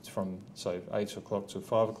runs from, say, 8 o'clock to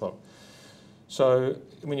 5 o'clock. So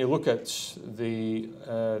when you look at the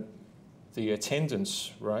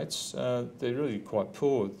attendance rates, they're really quite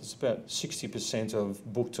poor. There's about 60% of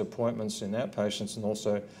booked appointments in outpatients and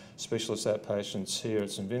also specialist outpatients here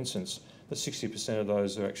at St Vincent's, but 60% of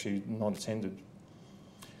those are actually not attended.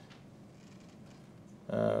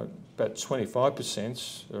 About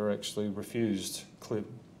 25% are actually refused,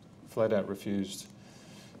 flat out refused.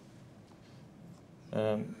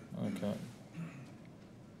 Okay.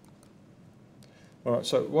 All right,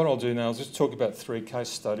 so what I'll do now is just talk about 3 case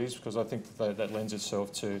studies, because I think that lends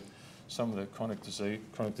itself to some of the chronic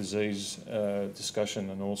disease discussion,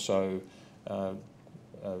 and also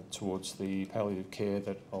towards the palliative care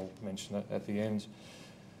that I'll mention at the end.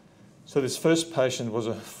 So this first patient was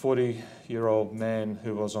a 40-year-old man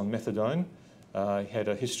who was on methadone. He had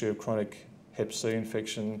a history of chronic Hep C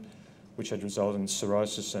infection, which had resulted in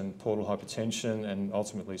cirrhosis and portal hypertension, and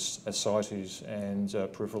ultimately ascites and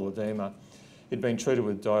peripheral edema. He'd been treated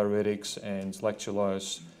with diuretics and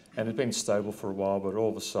lactulose, and had been stable for a while, but all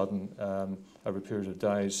of a sudden, over a period of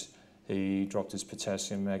days, he dropped his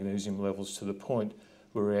potassium, magnesium levels to the point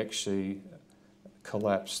where he actually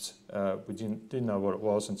collapsed. We didn't know what it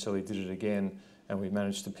was until he did it again, and we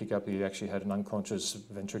managed to pick up he actually had an unconscious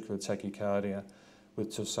ventricular tachycardia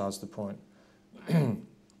with Torsades de Pointes.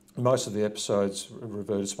 Most of the episodes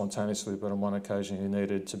reverted spontaneously, but on one occasion he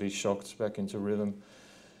needed to be shocked back into rhythm.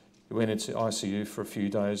 He went into ICU for a few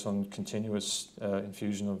days on continuous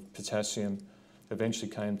infusion of potassium.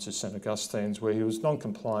 Eventually came to St Augustine's, where he was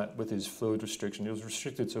non-compliant with his fluid restriction. He was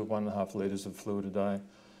restricted to 1.5 litres of fluid a day,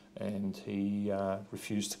 and he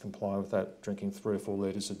refused to comply with that, drinking 3 or 4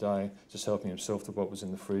 litres a day, just helping himself to what was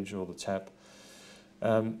in the fridge or the tap.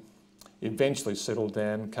 He eventually settled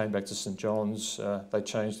down, came back to St John's. They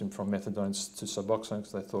changed him from methadone to Suboxone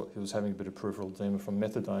because they thought he was having a bit of peripheral edema from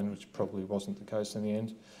methadone, which probably wasn't the case in the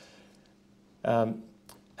end.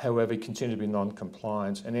 However, he continued to be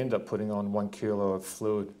non-compliant and ended up putting on 1 kilo of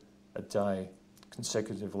fluid a day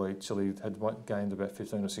consecutively till he had gained about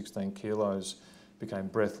 15 or 16 kilos, became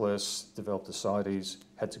breathless, developed ascites,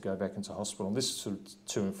 had to go back into hospital. And this sort of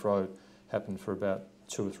to and fro happened for about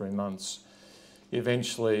 2 or 3 months. He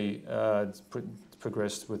eventually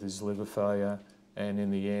progressed with his liver failure, and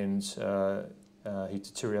in the end he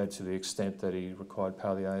deteriorated to the extent that he required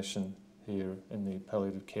palliation here in the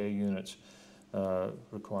palliative care unit,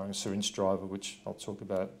 requiring a syringe driver, which I'll talk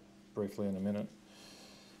about briefly in a minute.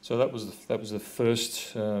 So that was the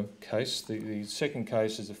first case. The second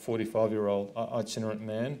case is a 45-year-old itinerant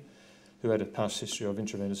man who had a past history of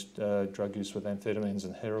intravenous drug use with amphetamines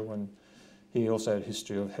and heroin. He also had a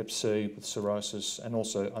history of Hep C with cirrhosis and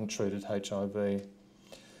also untreated HIV.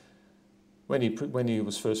 When he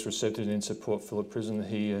was first recepted into Port Phillip Prison,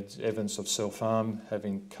 he had evidence of self-harm,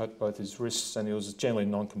 having cut both his wrists, and he was generally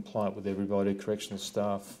non-compliant with everybody, correctional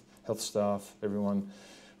staff, health staff, everyone.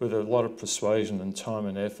 With a lot of persuasion and time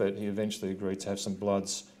and effort, he eventually agreed to have some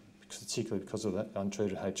bloods, particularly because of that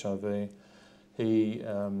untreated HIV. He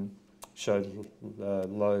showed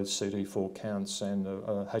low CD4 counts and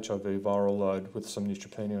a HIV viral load with some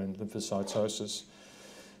neutropenia and lymphocytosis.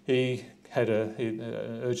 He had an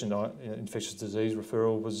urgent infectious disease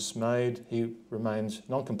referral was made. He remained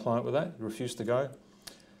non-compliant with that, refused to go.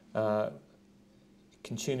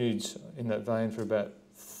 Continued in that vein for about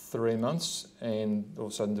 3 months and all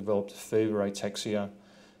of a sudden developed fever, ataxia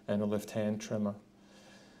and a left hand tremor.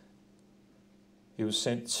 He was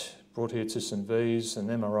brought here to St V's. An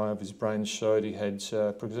MRI of his brain showed he had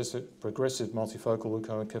progressive multifocal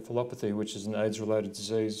leukoencephalopathy, which is an AIDS-related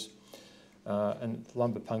disease, and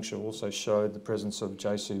lumbar puncture also showed the presence of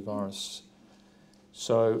JC virus.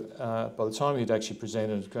 So by the time he'd actually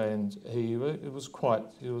presented, and he was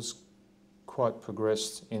quite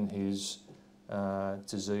progressed in his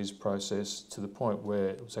disease process to the point where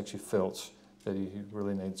it was actually felt that he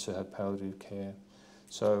really needed to have palliative care.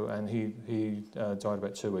 So, and he died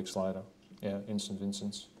about 2 weeks later, in St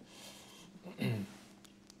Vincent's. The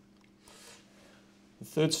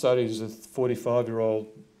third study is a 45-year-old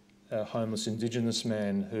homeless Indigenous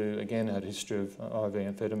man who again had a history of IV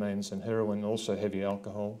amphetamines and heroin, also heavy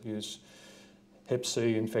alcohol use, Hep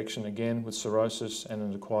C infection again with cirrhosis and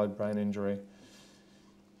an acquired brain injury.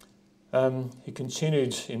 He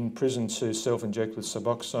continued in prison to self-inject with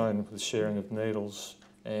Suboxone with sharing of needles,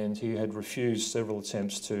 and he had refused several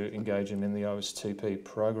attempts to engage him in the OSTP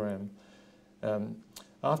program.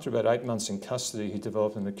 After about 8 months in custody, he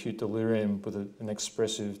developed an acute delirium with an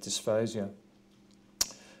expressive dysphagia.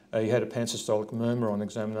 He had a pansystolic murmur on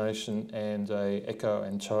examination, and a echo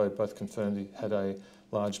and TOE both confirmed he had a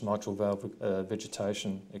large mitral valve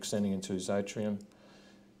vegetation extending into his atrium.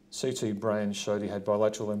 CT brain showed he had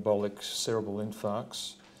bilateral embolic cerebral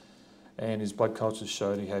infarcts, and his blood cultures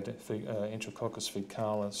showed he had Enterococcus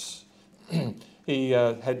faecalis. He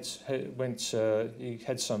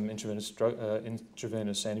had some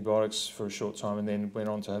intravenous antibiotics for a short time, and then went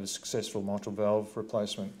on to have a successful mitral valve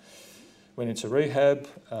replacement. Went into rehab.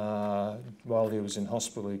 While he was in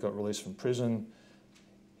hospital, he got released from prison.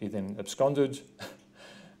 He then absconded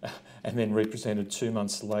and then represented 2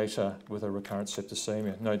 months later with a recurrent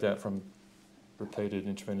septicemia, no doubt from repeated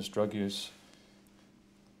intravenous drug use.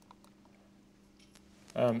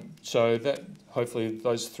 So that hopefully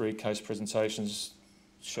those 3 case presentations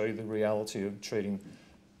show you the reality of treating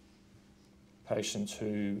patients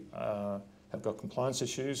who have got compliance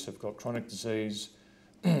issues, have got chronic disease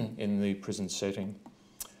in the prison setting.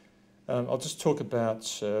 I'll just talk about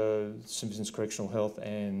St Vincent's Correctional Health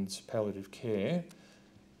and palliative care.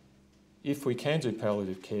 If we can do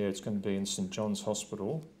palliative care, it's going to be in St John's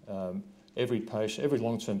Hospital. Every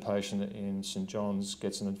long-term patient in St John's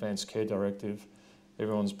gets an advanced care directive.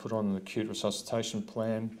 Everyone's put on an acute resuscitation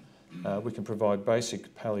plan. We can provide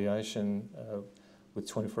basic palliation with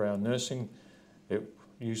 24-hour nursing. It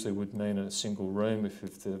usually would mean a single room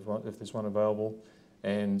if there's one available,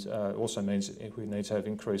 and also means we need to have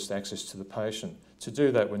increased access to the patient. To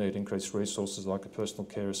do that, we need increased resources like a personal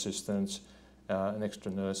care assistant, an extra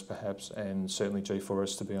nurse perhaps, and certainly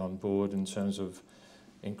G4S to be on board in terms of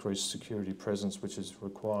increased security presence, which is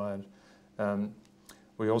required.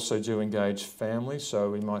 We also do engage families, so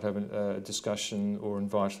we might have a discussion or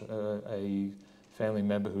invite a family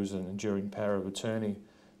member who's an enduring power of attorney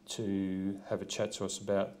to have a chat to us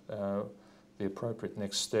about the appropriate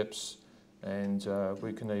next steps, and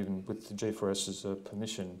we can even, with the G4S's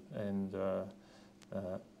permission and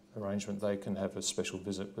arrangement, they can have a special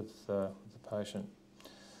visit with the patient.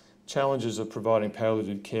 Challenges of providing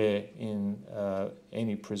palliative care in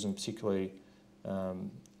any prison, particularly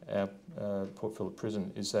our Port Phillip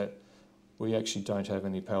prison, is that we actually don't have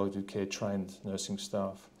any palliative care trained nursing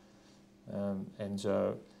staff.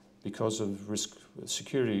 Because of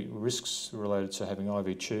security risks related to having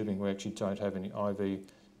IV tubing, we actually don't have any IV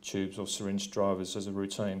tubes or syringe drivers as a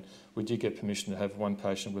routine. We did get permission to have one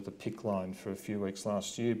patient with a PICC line for a few weeks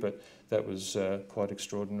last year, but that was quite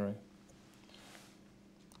extraordinary.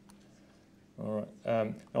 All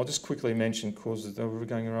right, I'll just quickly mention causes. Are we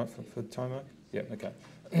going all right for time, Mark? Yeah, okay.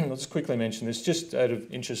 I'll just quickly mention this, just out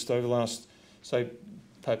of interest, over the last, say,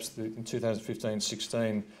 perhaps in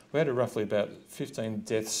 2015-16, we had roughly about 15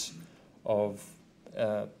 deaths of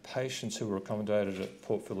patients who were accommodated at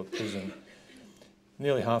Port Phillip Prison.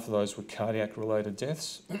 Nearly half of those were cardiac-related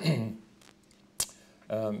deaths.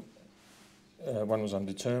 One was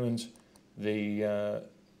undetermined.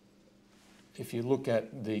 If you look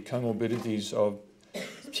at the comorbidities of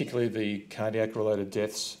particularly the cardiac-related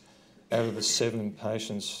deaths, out of the 7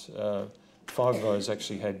 patients, 5 of those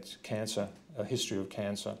actually had cancer, a history of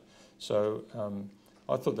cancer. So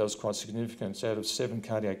I thought that was quite significant. Out of 7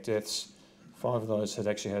 cardiac deaths, 5 of those had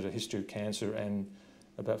actually had a history of cancer, and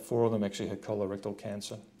about 4 of them actually had colorectal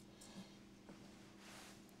cancer.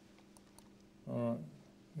 All right,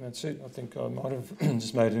 that's it. I think I might have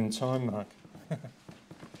just made it in time, Mark.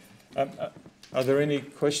 Are there any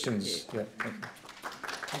questions? Yeah.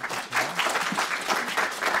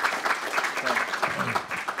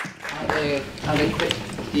 Are there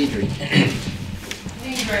questions? Deirdre.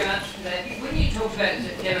 Thank you very much for that. When you talked about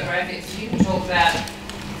demographics, you didn't talk about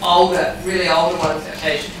really older ones at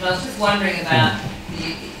patients. And I was just wondering about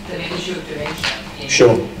the issue of dementia in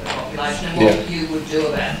the population and what you would do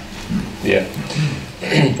about it. Yeah.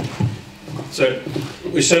 So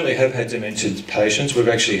we certainly have had demented patients. We've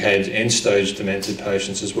actually had end-stage demented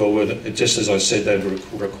patients as well, where just as I said,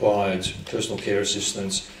 they've required personal care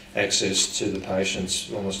assistance, access to the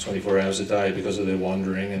patients almost 24 hours a day because of their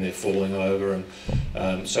wandering and their falling over,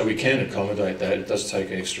 and so we can accommodate that. It does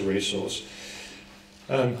take an extra resource.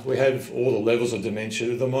 We have all the levels of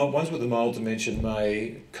dementia. The ones with the mild dementia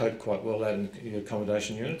may cope quite well out in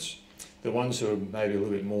accommodation units. The ones who are maybe a little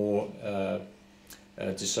bit more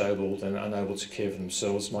disabled and unable to care for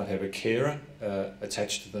themselves might have a carer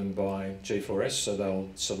attached to them by G4S, so they'll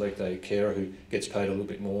select a carer who gets paid a little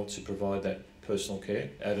bit more to provide that personal care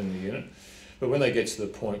out in the unit. But when they get to the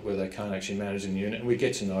point where they can't actually manage in the unit, and we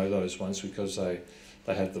get to know those ones because they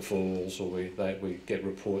have the falls, or we get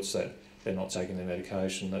reports that they're not taking their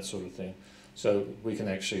medication, that sort of thing. So we can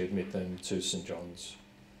actually admit them to St John's.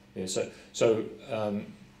 Yeah, so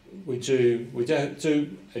we do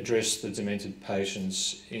address the demented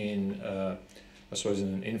patients in, I suppose,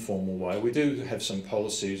 in an informal way. We do have some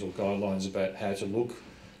policies or guidelines about how to look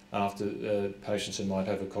after patients who might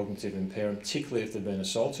have a cognitive impairment, particularly if they've been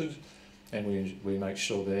assaulted, and we make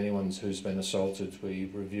sure that anyone who's been assaulted, we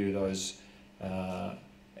review those,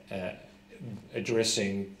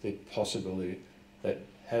 addressing the possibility that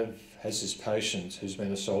has this patient who's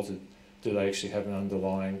been assaulted, do they actually have an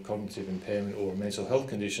underlying cognitive impairment or a mental health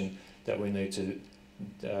condition that we need to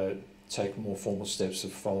take more formal steps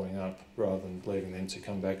of following up rather than leaving them to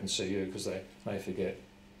come back and see you because they may forget.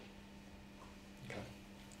 Okay.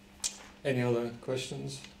 Any other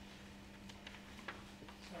questions?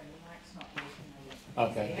 Sorry, the mic's not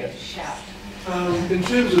working. Okay. You have to shout. In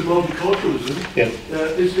terms of multiculturalism,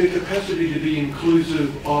 is there capacity to be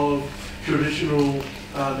inclusive of traditional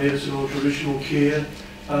medicine or traditional care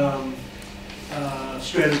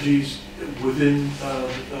strategies within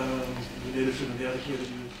the medicine and the other care that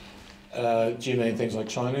you Do you mean things like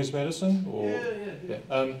Chinese medicine? Or?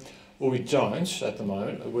 Yeah. Well, we don't at the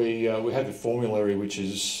moment. We have a formulary which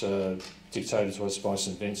is dictated to us by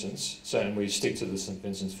St Vincent's, and we stick to the St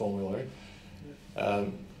Vincent's formulary.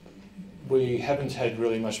 We haven't had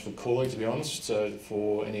really much of a calling, to be honest,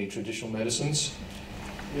 for any traditional medicines.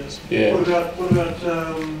 Yes. Yeah. What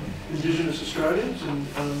about Indigenous Australians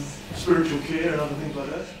and spiritual care and other things like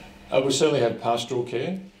that? We certainly have pastoral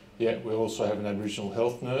care. Yeah, we also have an Aboriginal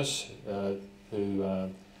health nurse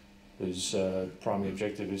whose primary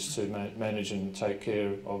objective is to manage and take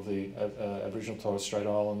care of the Aboriginal Torres Strait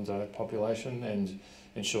Island population and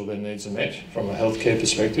ensure their needs are met from a healthcare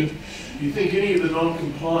perspective. Do you think any of the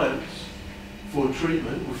non-compliance for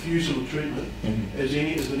treatment, refusal of treatment, is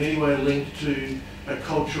in any way linked to a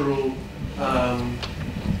cultural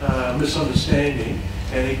misunderstanding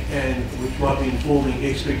and which might be informing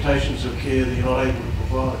expectations of care that you're not able to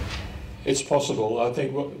provide? It's possible. I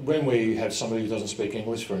think when we have somebody who doesn't speak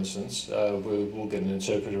English, for instance, we'll get an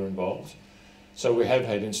interpreter involved. So we have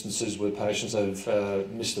had instances where patients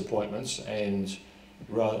have missed appointments, and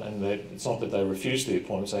it's not that they refused the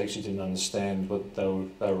appointments, they actually didn't understand what they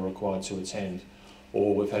were required to attend.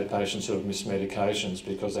 Or we've had patients who have missed medications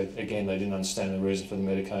because they didn't understand the reason for the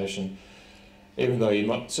medication. Even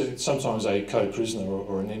though sometimes a co-prisoner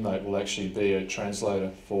or an inmate will actually be a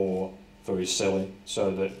translator for his cellie,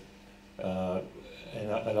 so that and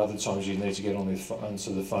at other times you need to get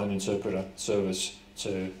onto the phone interpreter service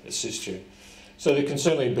to assist you. So there can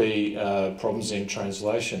certainly be problems in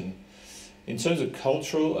translation. In terms of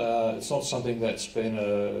cultural, it's not something that's been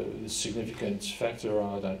a significant factor,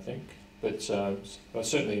 I don't think. But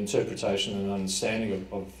certainly interpretation and understanding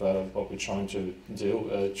of what we're trying to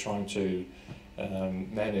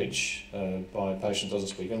manage by a patient doesn't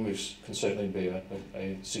speak English can certainly be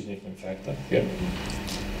a significant factor. Yeah.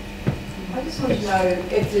 I just want to know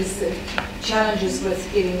if there's challenges with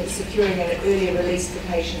securing an earlier release for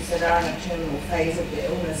patients that are in a terminal phase of their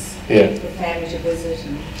illness, for family to visit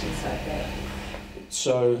and things like that.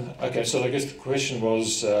 So I guess the question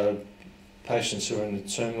was patients who are in the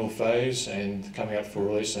terminal phase and coming up for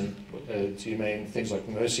release, and do you mean things like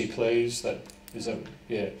mercy pleas?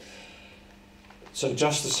 Yeah. So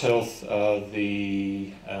Justice Health are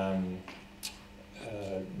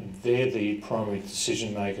they're the primary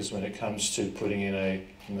decision makers when it comes to putting in a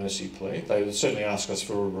mercy plea. They will certainly ask us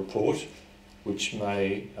for a report, which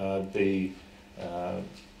may be a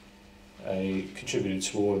contributor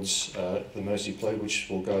towards the mercy plea, which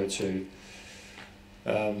will go to,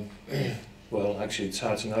 well, actually it's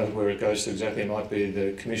hard to know where it goes to exactly. It might be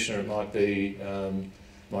the commissioner, it might be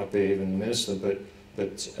even the minister, but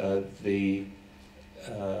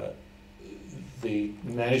the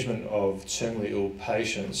management of terminally ill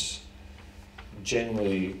patients,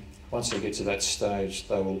 generally, once they get to that stage,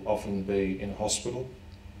 they will often be in hospital,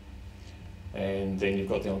 and then you've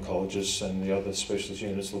got the oncologists and the other specialist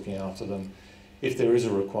units looking after them. If there is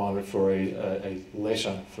a requirement for a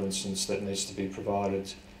letter, for instance, that needs to be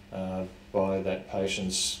provided by that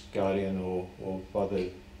patient's guardian or by the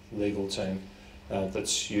legal team,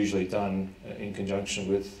 that's usually done in conjunction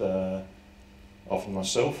with often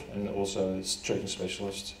myself and also as treating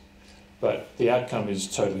specialist. But the outcome is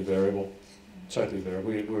totally variable.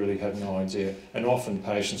 We really have no idea. And often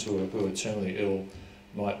patients who are terminally ill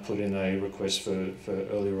might put in a request for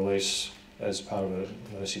early release as part of a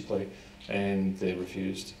mercy plea, and they're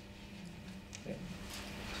refused. Yeah.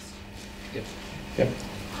 Yep. Yep.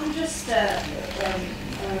 I'm just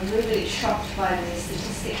really shocked by the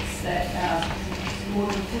statistics that more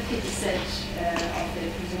than 50% of the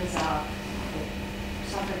prisoners are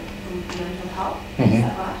suffering from mental health. Mm-hmm. Is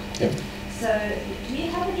that right? Yep. So do you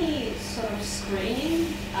have any sort of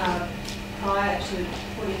screening prior to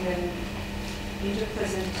putting them into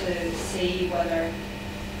prison to see whether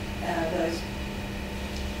those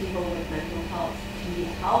people with mental health can be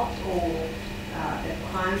helped, or the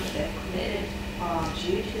crimes that they've committed are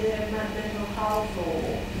due to their mental health, or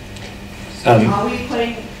are we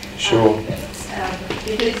putting... Sure.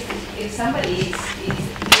 Because if somebody is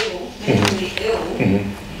ill, mentally ill,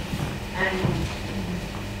 and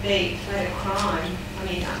they commit a crime, I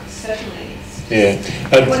mean, certainly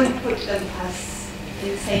I wouldn't put them as in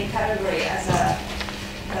the same category as a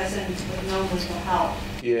person with no mental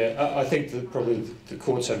health. Yeah, I think that probably the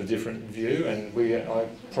courts have a different view, and I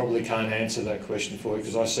probably can't answer that question for you,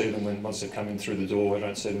 because I see them once they've come in through the door. I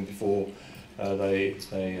don't see them before they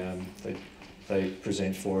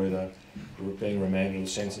present for either being remanded or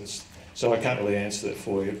sentenced. So I can't really answer that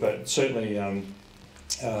for you, but certainly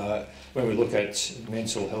when we look at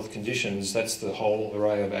mental health conditions, that's the whole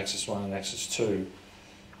array of Axis 1 and Axis 2.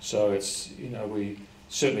 So it's, we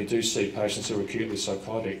certainly do see patients who are acutely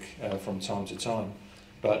psychotic from time to time,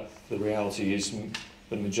 but the reality is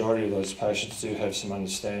the majority of those patients do have some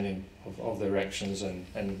understanding of their actions and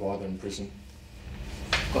why they're in prison.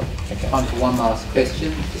 Got time for one last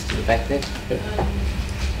question, just to the back there.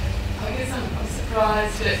 I guess I'm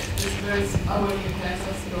surprised that I work in cancer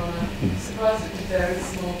hospital, and I'm surprised at the very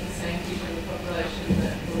small percentage of the population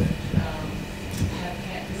that would have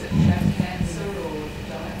cancer or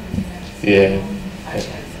die from cancer. Yeah.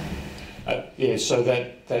 Cancer. Yeah, so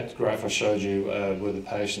that graph I showed you were the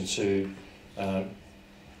patients who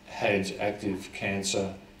had active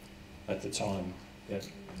cancer at the time. Yeah.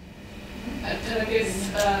 And I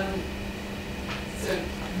guess, so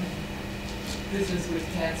prisoners with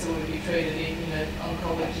cancer would be treated in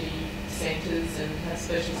oncology centres and have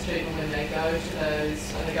specialist treatment when they go to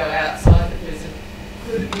those, when they go outside the prison.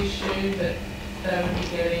 Could it be assumed that they would be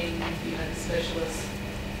getting the specialist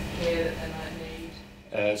care that they might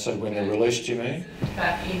need? So when they're released, you mean?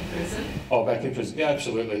 Back in prison? Oh, back in prison. Yeah,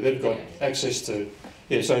 absolutely. They've got access to...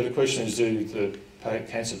 Yeah, so the question is, do the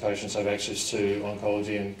cancer patients have access to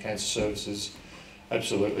oncology and cancer services?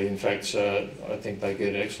 Absolutely. In fact, I think they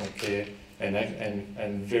get excellent care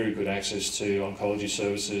and very good access to oncology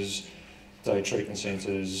services, day treatment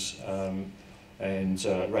centres, and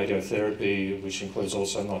radiotherapy, which includes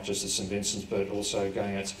also not just at St Vincent's, but also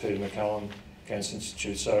going out to Peter MacCallum Cancer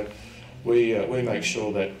Institute. So we make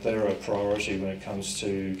sure that they're a priority when it comes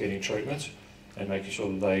to getting treatment and making sure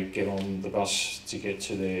that they get on the bus to get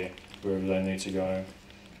to wherever they need to go.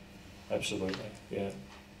 Absolutely, yeah.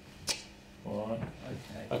 All right.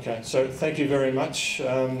 Okay, so thank you very much.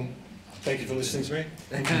 Thank you for listening to me.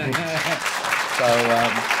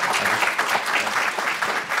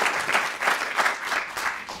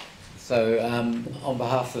 So, on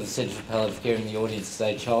behalf of the Centre for Palliative Care in the audience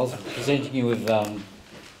today, Charles, presenting you with, I'm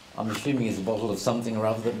assuming is a bottle of something or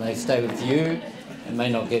other that may stay with you and may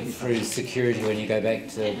not get through security when you go back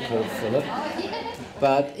to Port Phillip.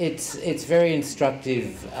 But it's very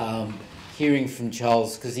instructive hearing from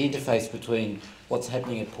Charles, because the interface between what's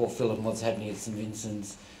happening at Port Phillip and what's happening at St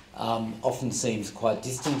Vincent's often seems quite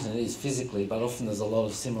distant, and it is physically, but often there's a lot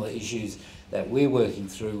of similar issues that we're working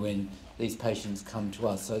through when these patients come to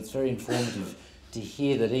us. So it's very informative to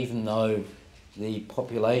hear that even though the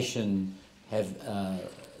population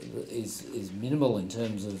is minimal in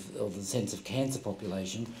terms of the sense of cancer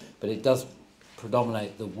population, but it does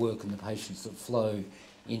predominate the work and the patients that flow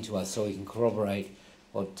into us, so we can corroborate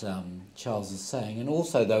what Charles is saying. And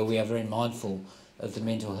also, though, we are very mindful of the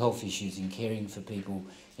mental health issues in caring for people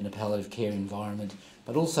in a palliative care environment,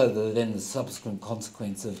 but also then the subsequent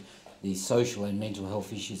consequence of the social and mental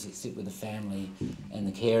health issues that sit with the family and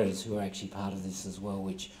the carers who are actually part of this as well,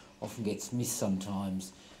 which often gets missed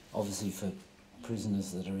sometimes, obviously for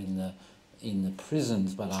prisoners that are in the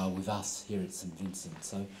prisons but are with us here at St Vincent.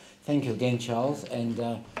 So thank you again, Charles, and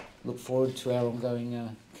look forward to our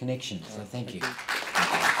ongoing connection. So thank you.